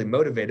incredibly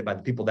motivated by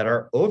the people that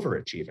are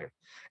overachieving.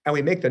 And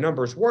we make the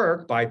numbers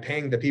work by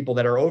paying the people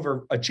that are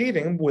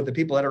overachieving with the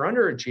people that are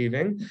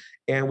underachieving.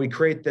 And we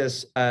create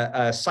this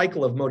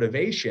cycle of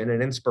motivation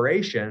and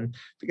inspiration,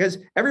 because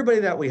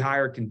everybody that we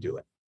hire can do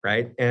it.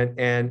 Right.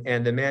 And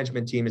the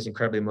management team is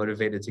incredibly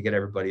motivated to get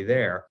everybody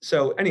there.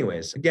 So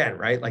anyways, again,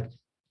 right,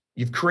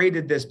 you've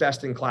created this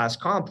best-in-class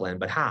comp plan,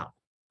 but how?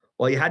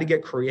 Well, you had to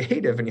get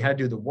creative and you had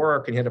to do the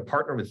work and you had to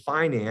partner with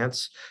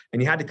finance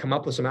and you had to come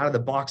up with some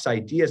out-of-the-box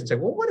ideas and say,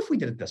 well, what if we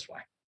did it this way?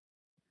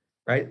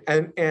 Right.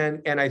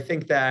 And I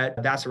think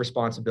that that's a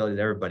responsibility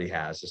that everybody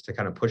has, is to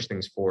kind of push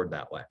things forward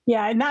that way.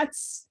 Yeah. And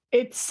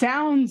it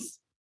sounds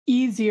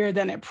easier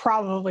than it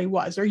probably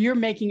was, or you're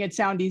making it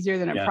sound easier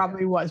than it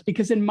probably was,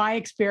 because in my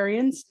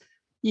experience,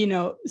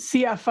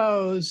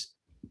 CFOs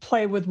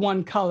play with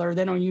one color.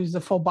 They don't use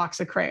the full box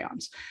of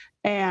crayons.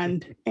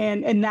 And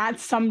that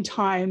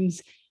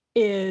sometimes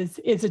is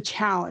a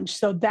challenge.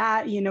 So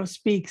that,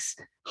 speaks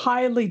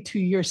highly to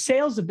your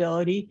sales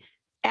ability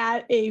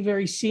at a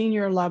very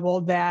senior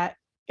level that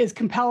is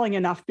compelling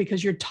enough,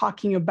 because you're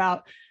talking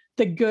about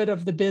the good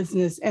of the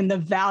business and the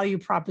value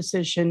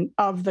proposition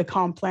of the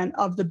comp plan,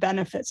 of the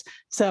benefits.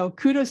 So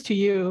kudos to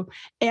you.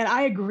 And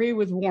I agree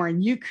with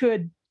Warren. You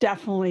could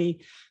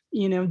definitely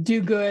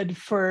do good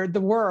for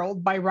the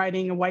world by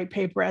writing a white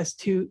paper as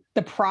to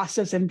the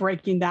process and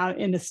breaking down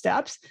into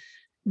steps.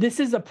 This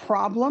is a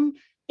problem,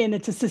 and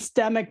it's a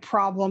systemic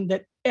problem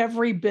that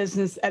every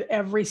business at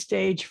every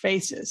stage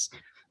faces.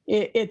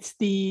 It's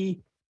the,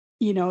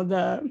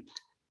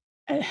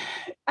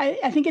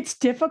 I think it's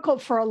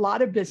difficult for a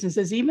lot of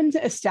businesses, even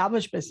to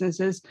established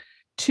businesses,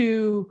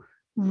 to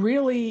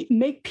really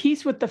make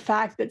peace with the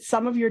fact that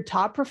some of your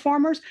top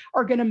performers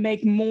are going to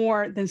make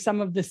more than some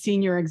of the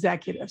senior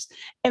executives.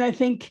 And I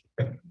think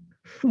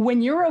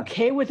when you're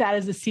okay with that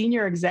as a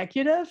senior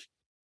executive,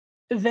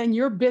 then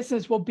your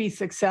business will be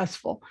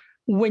successful.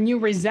 When you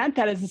resent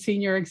that as a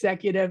senior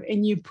executive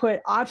and you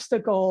put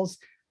obstacles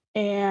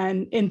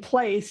and in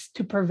place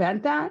to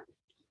prevent that,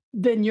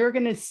 then you're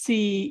going to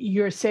see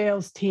your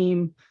sales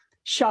team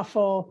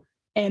shuffle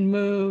and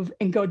move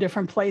and go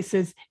different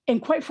places,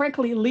 and quite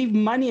frankly, leave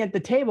money at the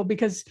table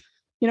because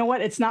you know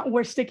what? It's not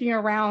worth sticking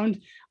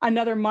around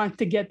another month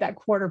to get that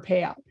quarter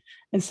payout.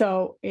 And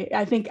so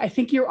I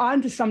think you're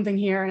onto something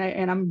here,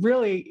 and I'm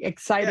really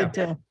excited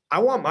to. I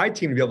want my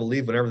team to be able to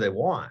leave whenever they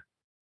want,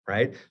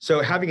 right?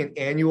 So having an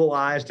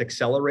annualized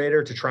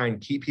accelerator to try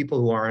and keep people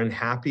who are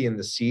unhappy in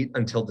the seat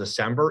until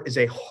December is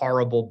a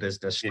horrible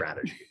business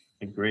strategy.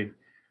 Agreed.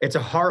 It's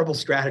a horrible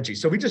strategy.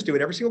 So we just do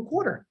it every single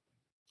quarter,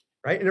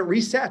 right? And it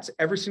resets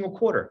every single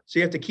quarter. So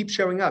you have to keep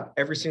showing up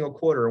every single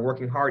quarter and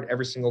working hard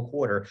every single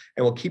quarter.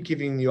 And we'll keep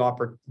giving you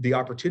the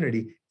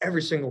opportunity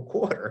every single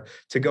quarter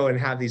to go and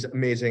have these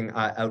amazing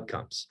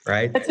outcomes,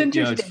 right? That's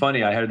interesting. It's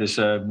funny. I had this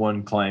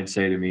one client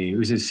say to me, he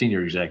was a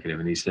senior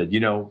executive, and he said,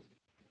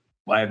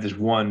 I have this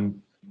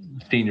one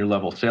senior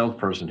level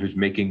salesperson who's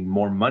making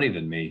more money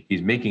than me.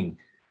 He's making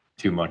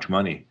too much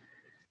money.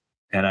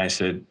 And I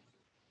said,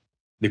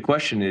 the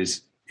question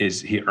is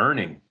he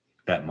earning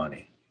that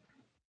money?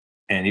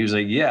 And he was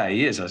like, yeah,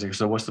 he is. I was like,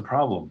 so what's the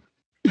problem?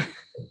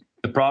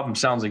 The problem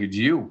sounds like it's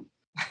you.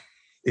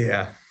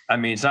 Yeah. I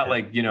mean, it's not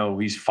like,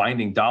 he's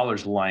finding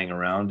dollars lying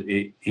around.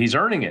 He's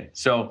earning it.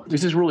 So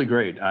this is really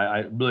great.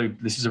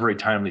 This is a very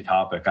timely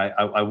topic.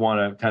 I want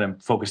to kind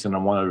of focus in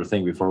on one other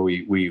thing before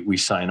we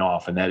sign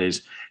off. And that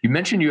is, you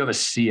mentioned you have a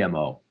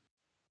CMO.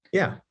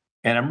 Yeah.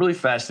 And I'm really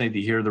fascinated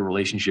to hear the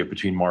relationship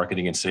between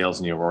marketing and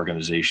sales in your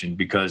organization,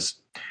 because,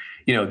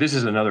 this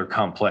is another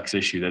complex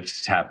issue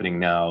that's happening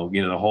now.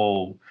 The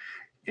whole,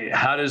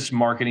 how does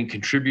marketing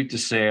contribute to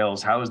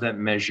sales? How is that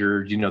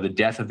measured? The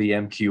death of the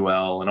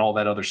MQL and all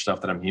that other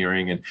stuff that I'm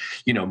hearing, and,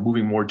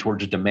 moving more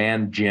towards a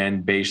demand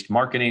gen based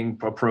marketing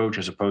approach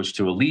as opposed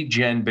to a lead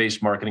gen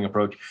based marketing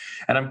approach.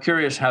 And I'm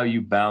curious how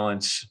you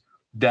balance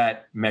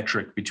that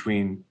metric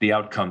between the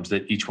outcomes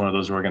that each one of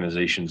those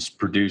organizations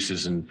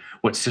produces and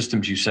what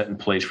systems you set in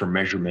place for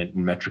measurement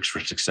and metrics for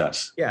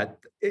success. Yeah,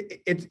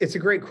 it's a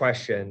great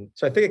question.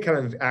 So I think it kind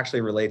of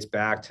actually relates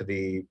back to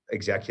the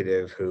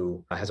executive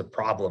who has a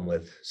problem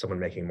with someone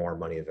making more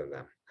money than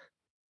them.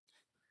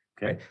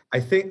 Okay. Right?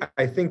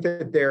 I think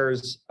that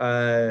there's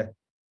a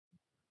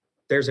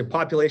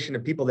population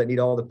of people that need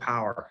all the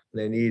power.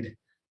 They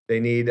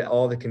need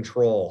all the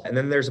control. And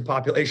then there's a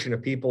population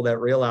of people that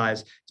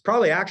realize it's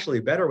probably actually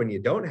better when you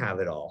don't have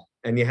it all,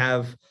 and you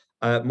have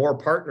more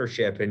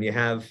partnership, and you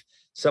have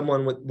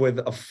someone with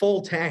a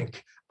full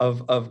tank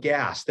of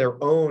gas,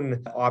 their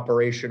own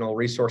operational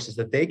resources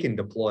that they can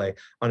deploy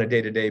on a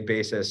day-to-day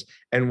basis.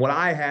 And what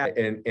I have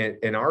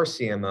in our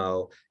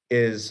CMO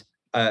is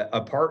a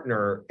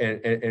partner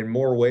in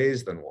more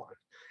ways than one.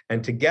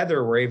 And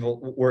together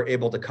we're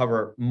able to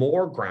cover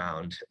more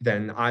ground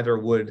than either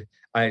would.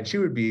 And she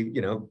would be,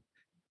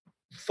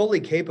 fully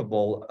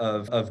capable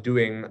of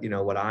doing,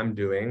 what I'm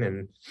doing.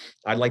 And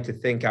I'd like to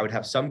think I would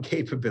have some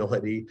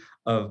capability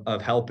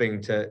of helping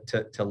to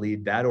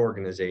lead that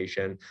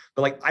organization.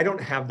 But I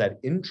don't have that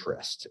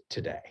interest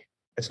today.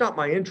 It's not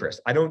my interest.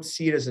 I don't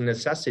see it as a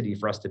necessity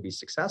for us to be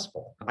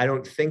successful. I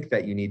don't think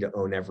that you need to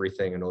own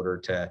everything in order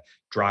to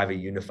drive a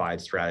unified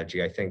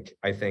strategy. I think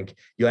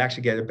you'll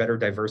actually get a better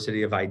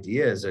diversity of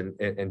ideas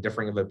and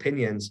differing of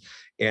opinions.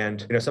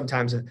 And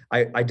sometimes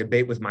I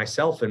debate with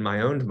myself in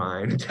my own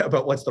mind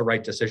about what's the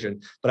right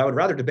decision, but I would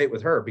rather debate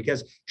with her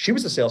because she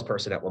was a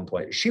salesperson at one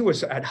point. She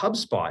was at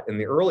HubSpot in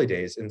the early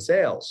days in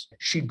sales.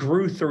 She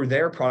grew through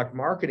their product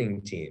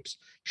marketing teams.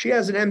 She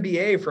has an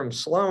MBA from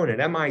Sloan at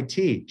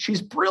MIT.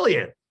 She's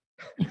brilliant.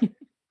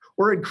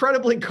 We're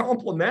incredibly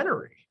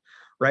complementary,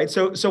 right?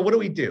 So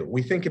what do?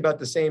 We think about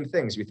the same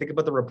things. We think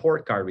about the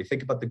report card. We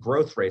think about the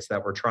growth rates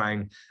that we're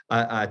trying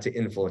to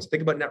influence.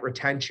 Think about net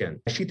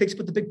retention. She thinks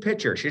about the big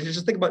picture. She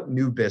just think about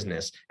new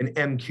business and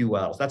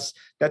MQLs.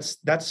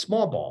 That's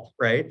small ball,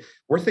 right?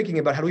 We're thinking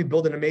about how do we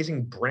build an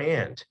amazing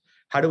brand?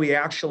 How do we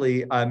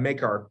actually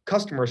make our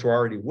customers who are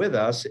already with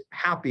us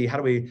happy? How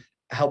do we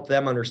help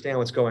them understand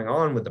what's going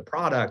on with the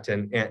product,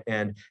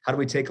 and how do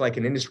we take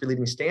an industry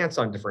leading stance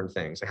on different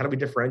things? How do we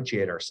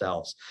differentiate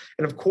ourselves?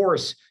 And of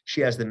course,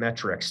 she has the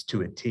metrics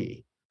to a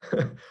T.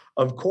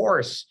 Of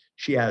course,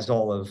 she has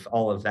all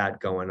of that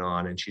going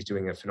on, and she's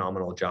doing a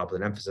phenomenal job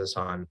with an emphasis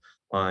on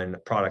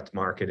product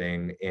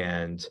marketing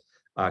and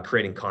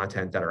creating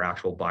content that our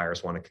actual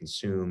buyers want to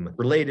consume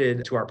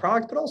related to our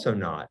product, but also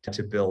not,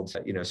 to build,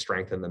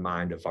 strength in the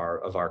mind of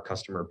our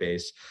customer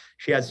base.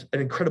 She has an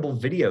incredible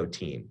video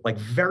team, like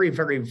very,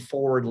 very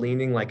forward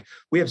leaning. Like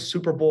we have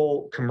Super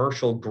Bowl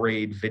commercial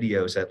grade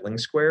videos at Link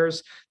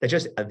Squares that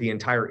just the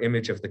entire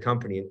image of the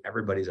company in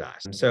everybody's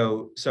eyes. And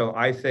so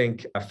I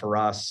think for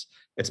us,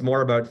 it's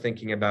more about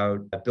thinking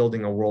about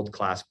building a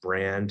world-class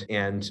brand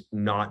and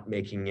not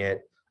making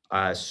it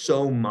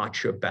so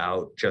much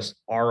about just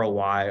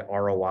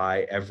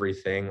ROI,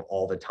 everything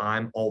all the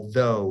time,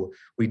 although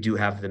we do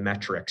have the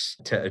metrics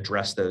to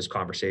address those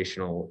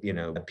conversational,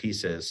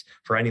 pieces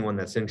for anyone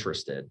that's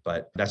interested,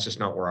 but that's just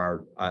not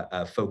where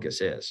our focus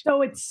is.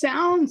 So it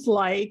sounds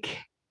like,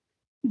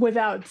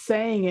 without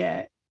saying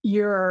it,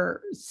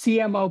 your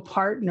CMO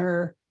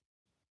partner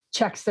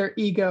checks their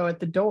ego at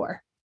the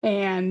door,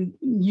 and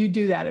you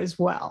do that as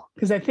well.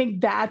 Because I think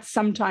that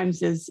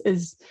sometimes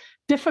is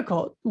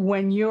difficult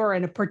when you're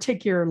in a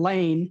particular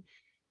lane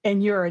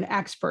and you're an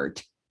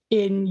expert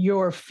in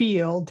your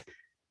field,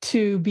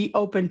 to be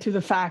open to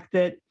the fact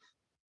that,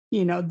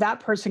 that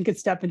person could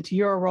step into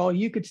your role,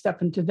 you could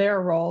step into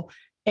their role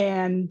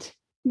and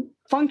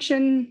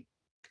function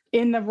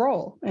in the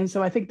role. And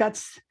so I think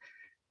that's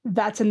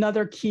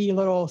another key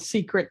little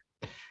secret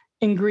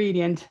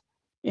ingredient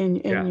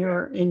in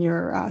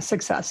your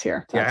success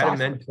here. Yeah,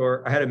 That's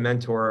awesome. I had a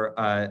mentor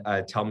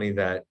tell me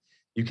that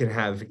you can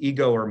have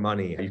ego or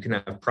money, you can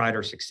have pride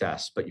or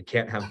success, but you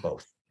can't have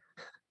both.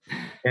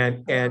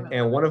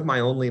 And one of my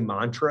only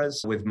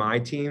mantras with my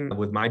team,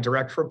 with my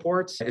direct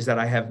reports, is that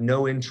I have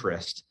no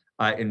interest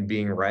in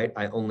being right.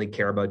 I only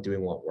care about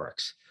doing what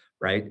works.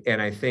 Right.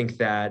 And I think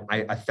that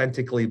I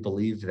authentically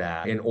believe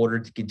that in order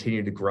to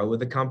continue to grow with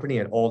the company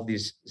at all of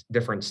these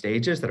different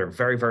stages that are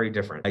very, very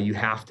different, you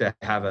have to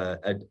have a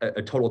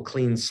total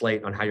clean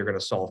slate on how you're going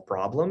to solve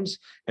problems.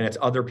 And it's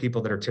other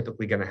people that are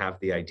typically going to have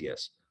the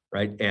ideas.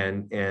 Right.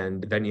 And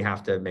then you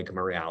have to make them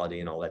a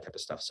reality and all that type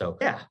of stuff. So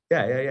yeah.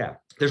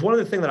 There's one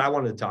other thing that I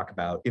wanted to talk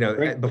about,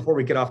 before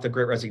we get off the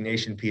Great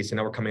Resignation piece. I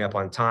know we're coming up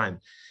on time,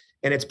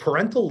 and it's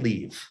parental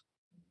leave.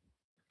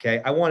 Okay,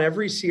 I want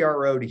every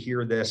CRO to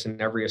hear this and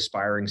every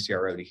aspiring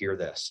CRO to hear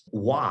this.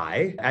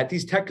 Why, at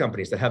these tech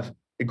companies that have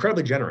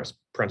incredibly generous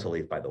parental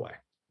leave, by the way,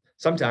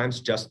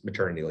 sometimes just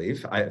maternity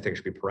leave, I think it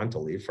should be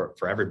parental leave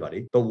for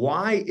everybody. But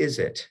why is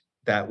it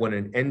that when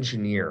an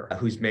engineer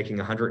who's making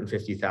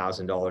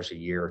 $150,000 a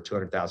year,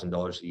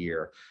 $200,000 a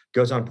year,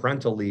 goes on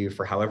parental leave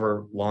for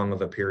however long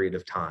of a period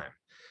of time,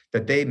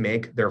 that they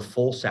make their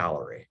full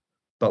salary,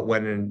 but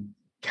when an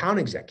account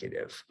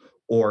executive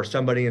or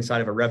somebody inside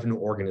of a revenue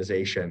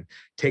organization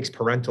takes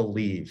parental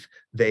leave,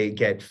 they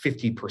get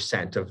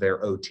 50% of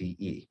their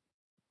OTE?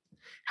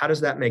 How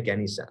does that make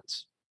any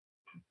sense?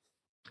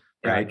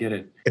 Yeah, I get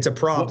it. It's a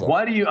problem.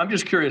 Why do you, I'm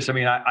just curious. I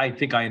mean, I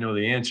think I know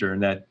the answer,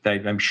 and that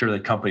I'm sure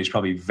that companies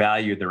probably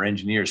value their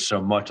engineers so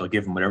much, they'll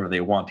give them whatever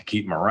they want to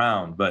keep them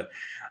around. But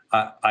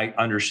I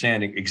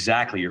understand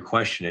exactly your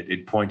question.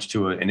 It points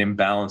to an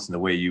imbalance in the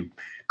way you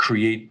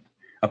create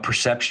a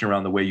perception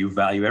around the way you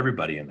value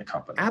everybody in the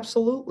company.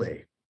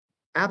 Absolutely.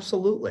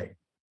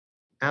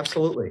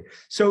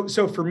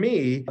 So for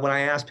me, when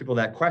I ask people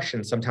that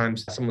question,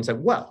 sometimes someone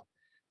said, well,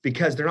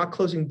 because they're not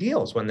closing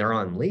deals when they're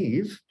on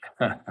leave.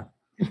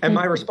 And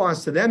my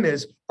response to them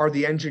is, are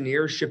the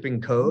engineers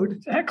shipping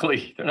code?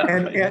 Exactly.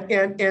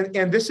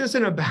 And this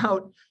isn't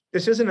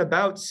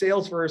about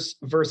sales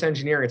versus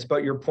engineering. It's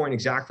about your point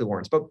exactly,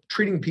 Warren. It's about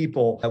treating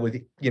people with,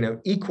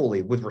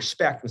 equally with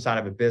respect inside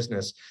of a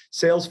business.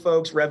 Sales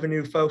folks,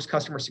 revenue folks,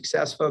 customer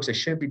success folks, they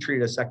shouldn't be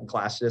treated as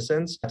second-class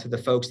citizens. To the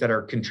folks that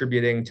are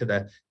contributing to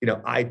the,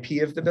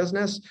 IP of the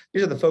business,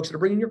 these are the folks that are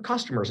bringing your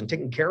customers and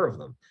taking care of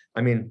them. I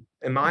mean,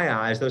 in my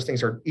eyes, those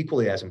things are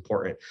equally as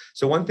important.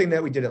 So one thing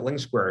that we did at Link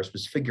Squares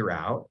was figure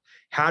out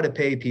how to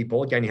pay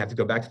people. Again, you have to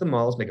go back to the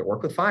models, make it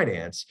work with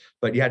finance,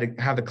 but you had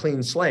to have a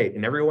clean slate,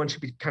 and everyone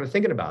should be kind of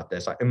thinking about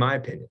this, in my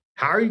opinion.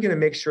 How are you going to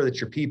make sure that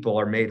your people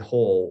are made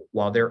whole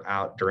while they're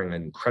out during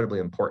an incredibly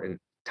important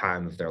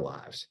time of their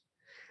lives?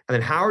 And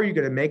then how are you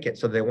going to make it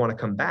so they want to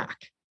come back,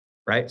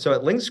 right? So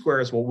at Link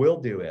Squares, what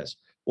we'll do is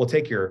we'll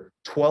take your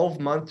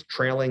 12-month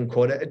trailing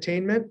quota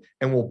attainment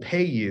and we'll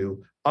pay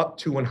you up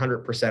to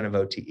 100% of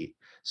OTE.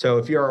 So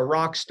if you're a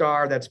rock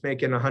star that's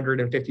making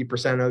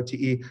 150%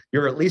 OTE,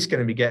 you're at least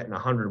going to be getting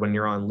 100 when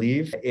you're on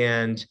leave.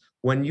 And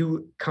when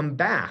you come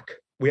back,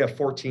 we have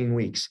 14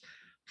 weeks.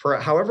 For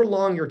however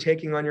long you're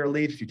taking on your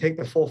leave, if you take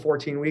the full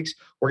 14 weeks,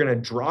 we're going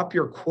to drop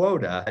your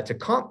quota to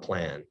comp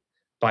plan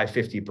by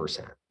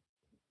 50%.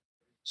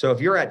 So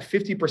if you're at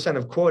 50%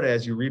 of quota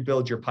as you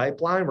rebuild your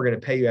pipeline, we're going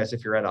to pay you as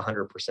if you're at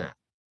 100%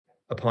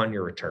 upon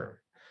your return.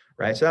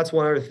 Right. So that's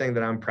one other thing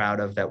that I'm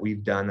proud of that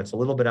we've done that's a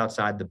little bit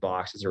outside the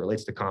box as it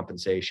relates to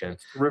compensation.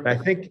 I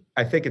think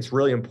it's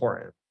really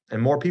important,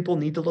 and more people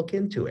need to look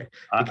into it.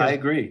 I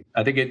agree.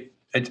 I think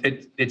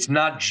it's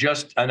not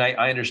just, and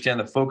I understand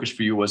the focus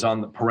for you was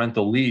on the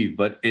parental leave,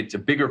 but it's a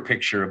bigger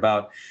picture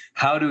about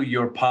how do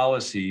your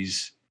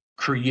policies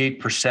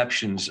create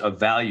perceptions of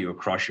value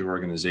across your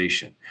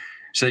organization,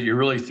 so that you're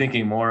really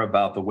thinking more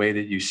about the way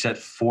that you set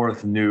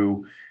forth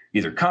new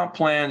either comp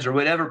plans or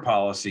whatever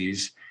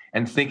policies,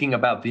 and thinking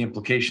about the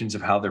implications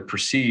of how they're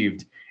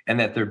perceived and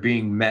that they're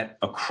being met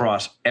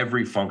across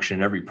every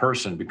function, every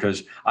person.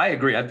 Because I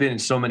agree, I've been in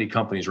so many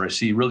companies where I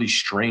see really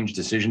strange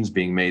decisions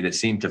being made that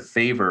seem to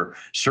favor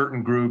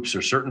certain groups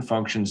or certain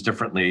functions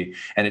differently,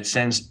 and it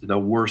sends the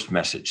worst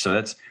message. So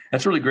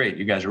that's really great.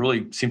 You guys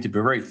really seem to be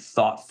a very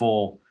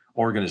thoughtful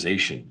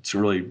organization. It's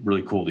really,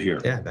 really cool to hear.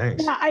 Yeah,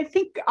 thanks. Yeah, I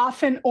think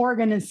often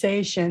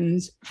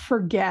organizations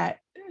forget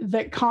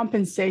that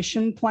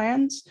compensation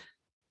plans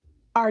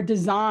are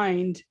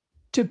designed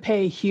to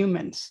pay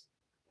humans.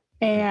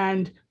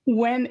 And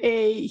when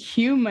a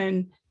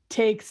human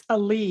takes a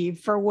leave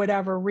for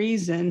whatever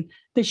reason,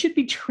 they should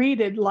be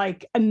treated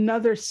like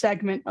another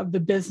segment of the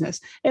business.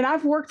 And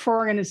I've worked for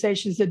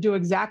organizations that do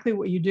exactly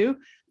what you do.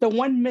 The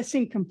one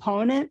missing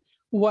component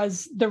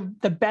was the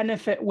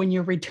benefit when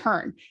you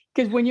return.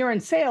 Because when you're in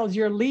sales,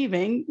 you're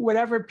leaving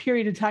whatever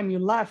period of time you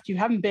left. You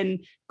haven't been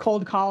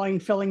cold calling,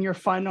 filling your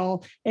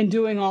funnel, and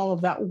doing all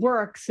of that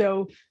work.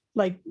 So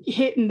like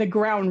hitting the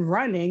ground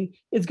running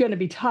is going to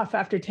be tough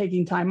after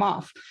taking time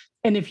off.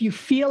 And if you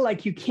feel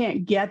like you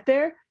can't get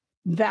there,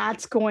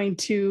 that's going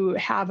to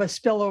have a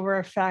spillover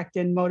effect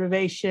in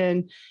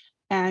motivation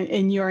and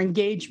in your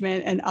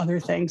engagement and other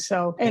things.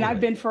 So, and I've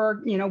been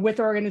with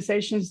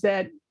organizations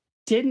that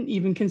didn't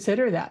even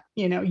consider that.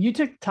 You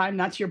took time,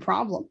 that's your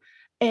problem.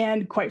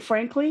 And quite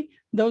frankly,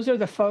 those are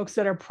the folks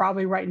that are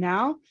probably right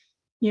now,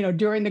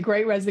 during the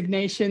great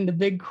resignation, the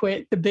big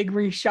quit, the big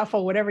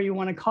reshuffle, whatever you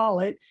want to call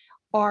it,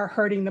 are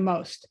hurting the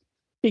most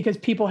because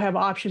people have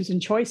options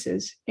and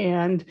choices.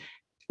 And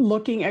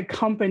looking at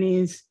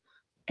companies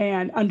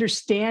and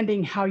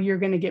understanding how you're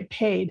going to get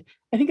paid.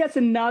 I think that's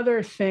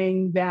another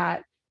thing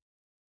that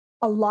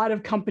a lot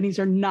of companies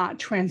are not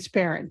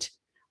transparent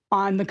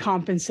on the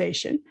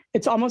compensation.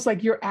 It's almost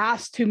like you're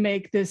asked to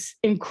make this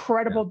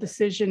incredible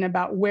decision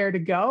about where to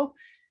go.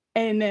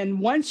 And then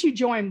once you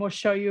join, we'll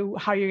show you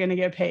how you're going to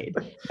get paid.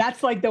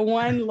 That's like the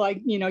one,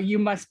 you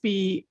must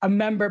be a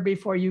member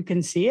before you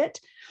can see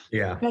it.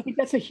 Yeah. I think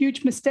that's a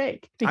huge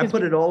mistake. I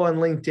put it all on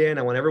LinkedIn.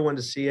 I want everyone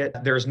to see it.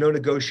 There's no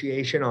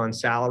negotiation on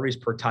salaries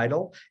per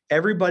title.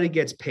 Everybody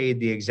gets paid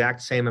the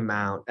exact same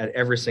amount at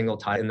every single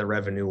title in the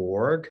revenue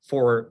org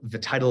for the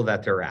title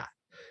that they're at.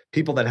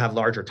 People that have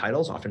larger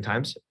titles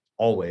oftentimes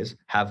always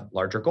have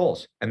larger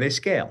goals and they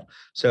scale.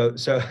 So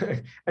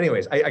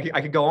anyways, I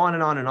could go on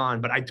and on and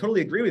on, but I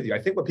totally agree with you. I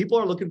think what people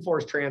are looking for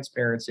is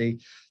transparency.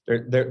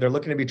 They're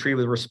looking to be treated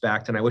with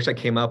respect. And I wish I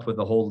came up with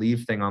the whole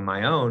leave thing on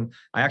my own.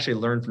 I actually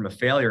learned from a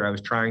failure. I was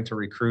trying to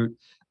recruit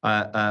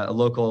a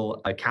local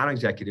account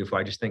executive who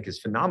I just think is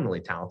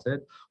phenomenally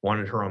talented,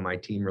 wanted her on my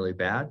team really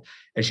bad.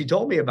 And she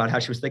told me about how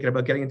she was thinking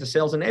about getting into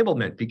sales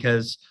enablement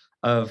because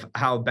of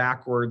how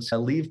backwards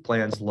leave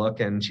plans look.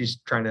 And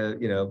she's trying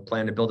to,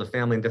 plan to build a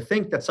family. And to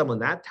think that someone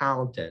that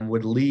talented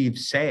would leave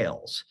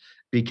sales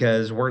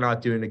because we're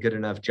not doing a good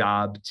enough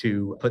job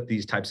to put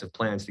these types of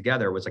plans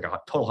together was like a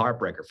total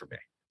heartbreaker for me.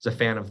 As a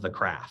fan of the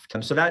craft.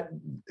 So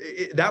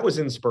that was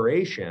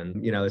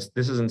inspiration.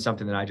 This isn't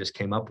something that I just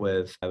came up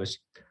with.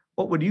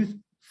 What would you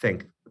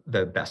think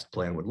the best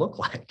plan would look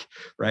like?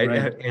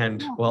 Right.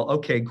 And well,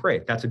 okay,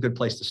 great. That's a good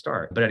place to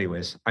start. But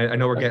anyways, I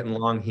know we're getting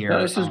long here.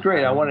 No, this is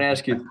great. I want to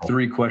ask you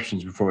 3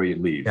 questions before you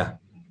leave. Yeah.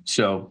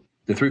 So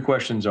the 3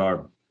 questions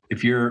are,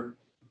 if you're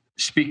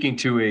speaking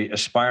to a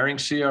aspiring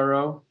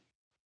CRO,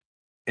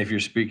 if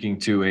you're speaking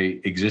to a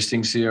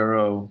existing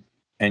CRO,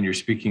 and you're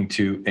speaking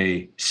to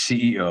a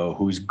CEO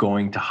who's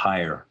going to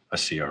hire a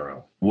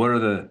CRO, what are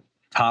the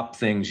top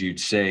things you'd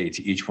say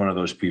to each one of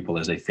those people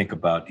as they think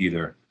about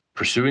either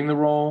pursuing the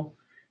role,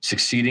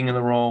 succeeding in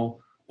the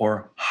role,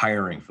 or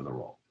hiring for the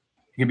role?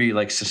 You can be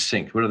like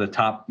succinct. What are the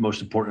top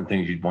most important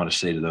things you'd want to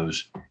say to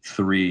those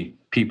 3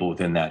 people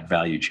within that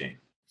value chain?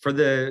 For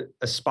the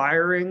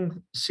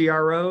aspiring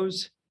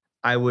CROs,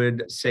 I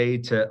would say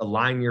to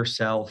align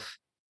yourself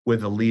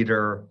with a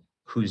leader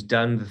who's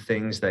done the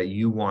things that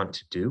you want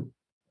to do.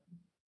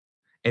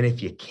 And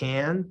if you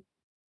can,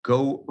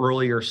 go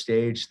earlier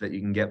stage so that you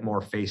can get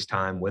more face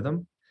time with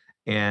them.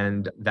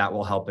 And that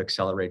will help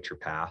accelerate your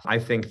path. I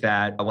think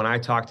that when I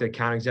talk to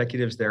account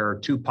executives, there are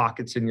 2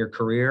 pockets in your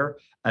career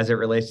as it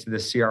relates to the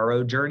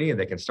CRO journey, and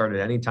they can start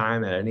at any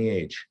time, at any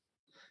age.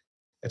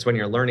 It's when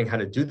you're learning how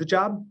to do the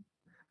job,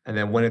 and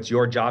then when it's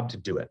your job to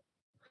do it.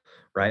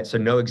 Right? So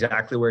know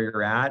exactly where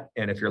you're at.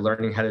 And if you're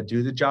learning how to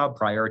do the job,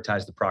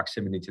 prioritize the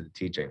proximity to the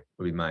teaching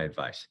would be my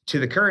advice. To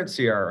the current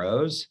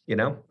CROs,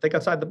 think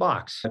outside the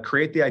box.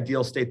 Create the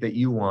ideal state that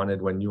you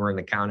wanted when you were an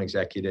account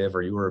executive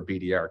or you were a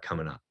BDR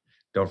coming up.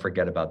 Don't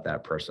forget about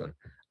that person.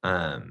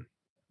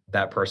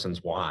 That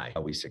person's why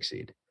we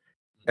succeed.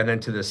 And then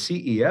to the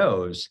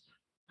CEOs,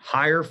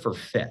 hire for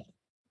fit.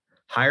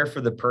 Hire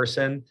for the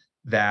person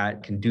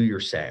that can do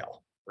your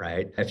sale,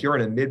 right? If you're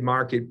in a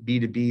mid-market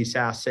B2B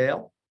SaaS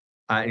sale,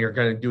 and you're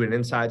going to do an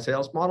inside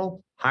sales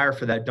model, hire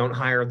for that. Don't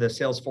hire the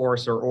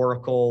Salesforce or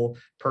Oracle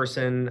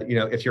person.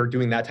 If you're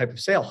doing that type of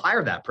sale,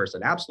 hire that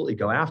person. Absolutely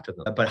go after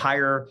them, but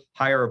hire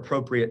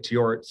appropriate to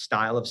your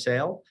style of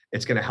sale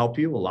it's going to help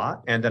you a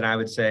lot. And then I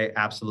would say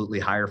absolutely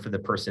hire for the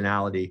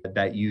personality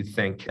that you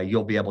think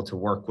you'll be able to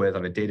work with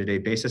on a day-to-day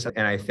basis.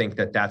 And I think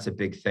that that's a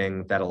big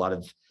thing that a lot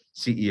of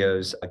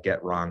CEOs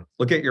get wrong.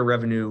 Look at your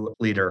revenue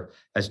leader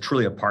as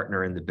truly a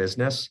partner in the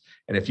business.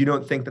 And if you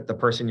don't think that the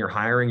person you're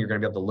hiring, you're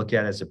going to be able to look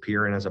at as a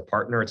peer and as a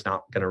partner, it's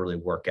not going to really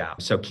work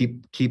out. So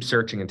keep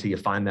searching until you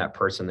find that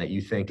person that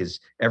you think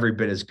is every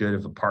bit as good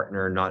of a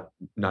partner, not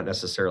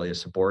necessarily a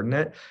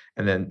subordinate.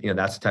 And then,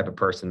 that's the type of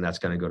person that's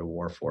going to go to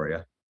war for you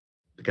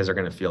because they're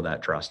going to feel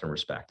that trust and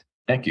respect.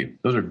 Thank you.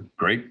 Those are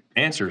great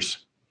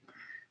answers.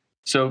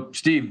 So,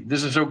 Steve,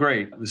 this is so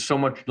great. There's so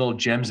much little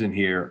gems in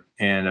here,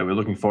 and we're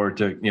looking forward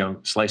to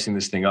slicing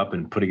this thing up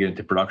and putting it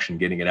into production,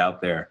 getting it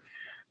out there.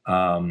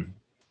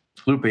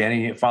 Lupe,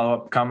 any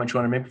follow-up comments you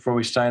want to make before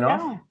we sign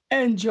off?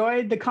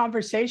 Enjoyed the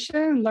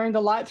conversation, learned a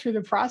lot through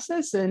the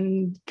process,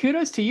 and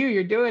kudos to you.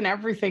 You're doing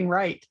everything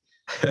right,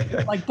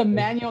 like the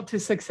manual to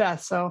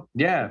success. So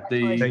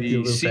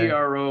the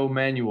CRO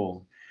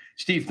manual.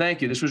 Steve,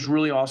 thank you. This was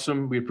really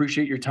awesome. We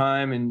appreciate your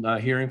time and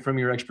hearing from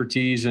your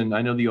expertise. And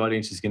I know the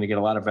audience is going to get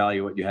a lot of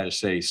value what you had to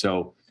say.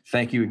 So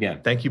thank you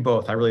again. Thank you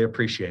both. I really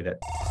appreciate it.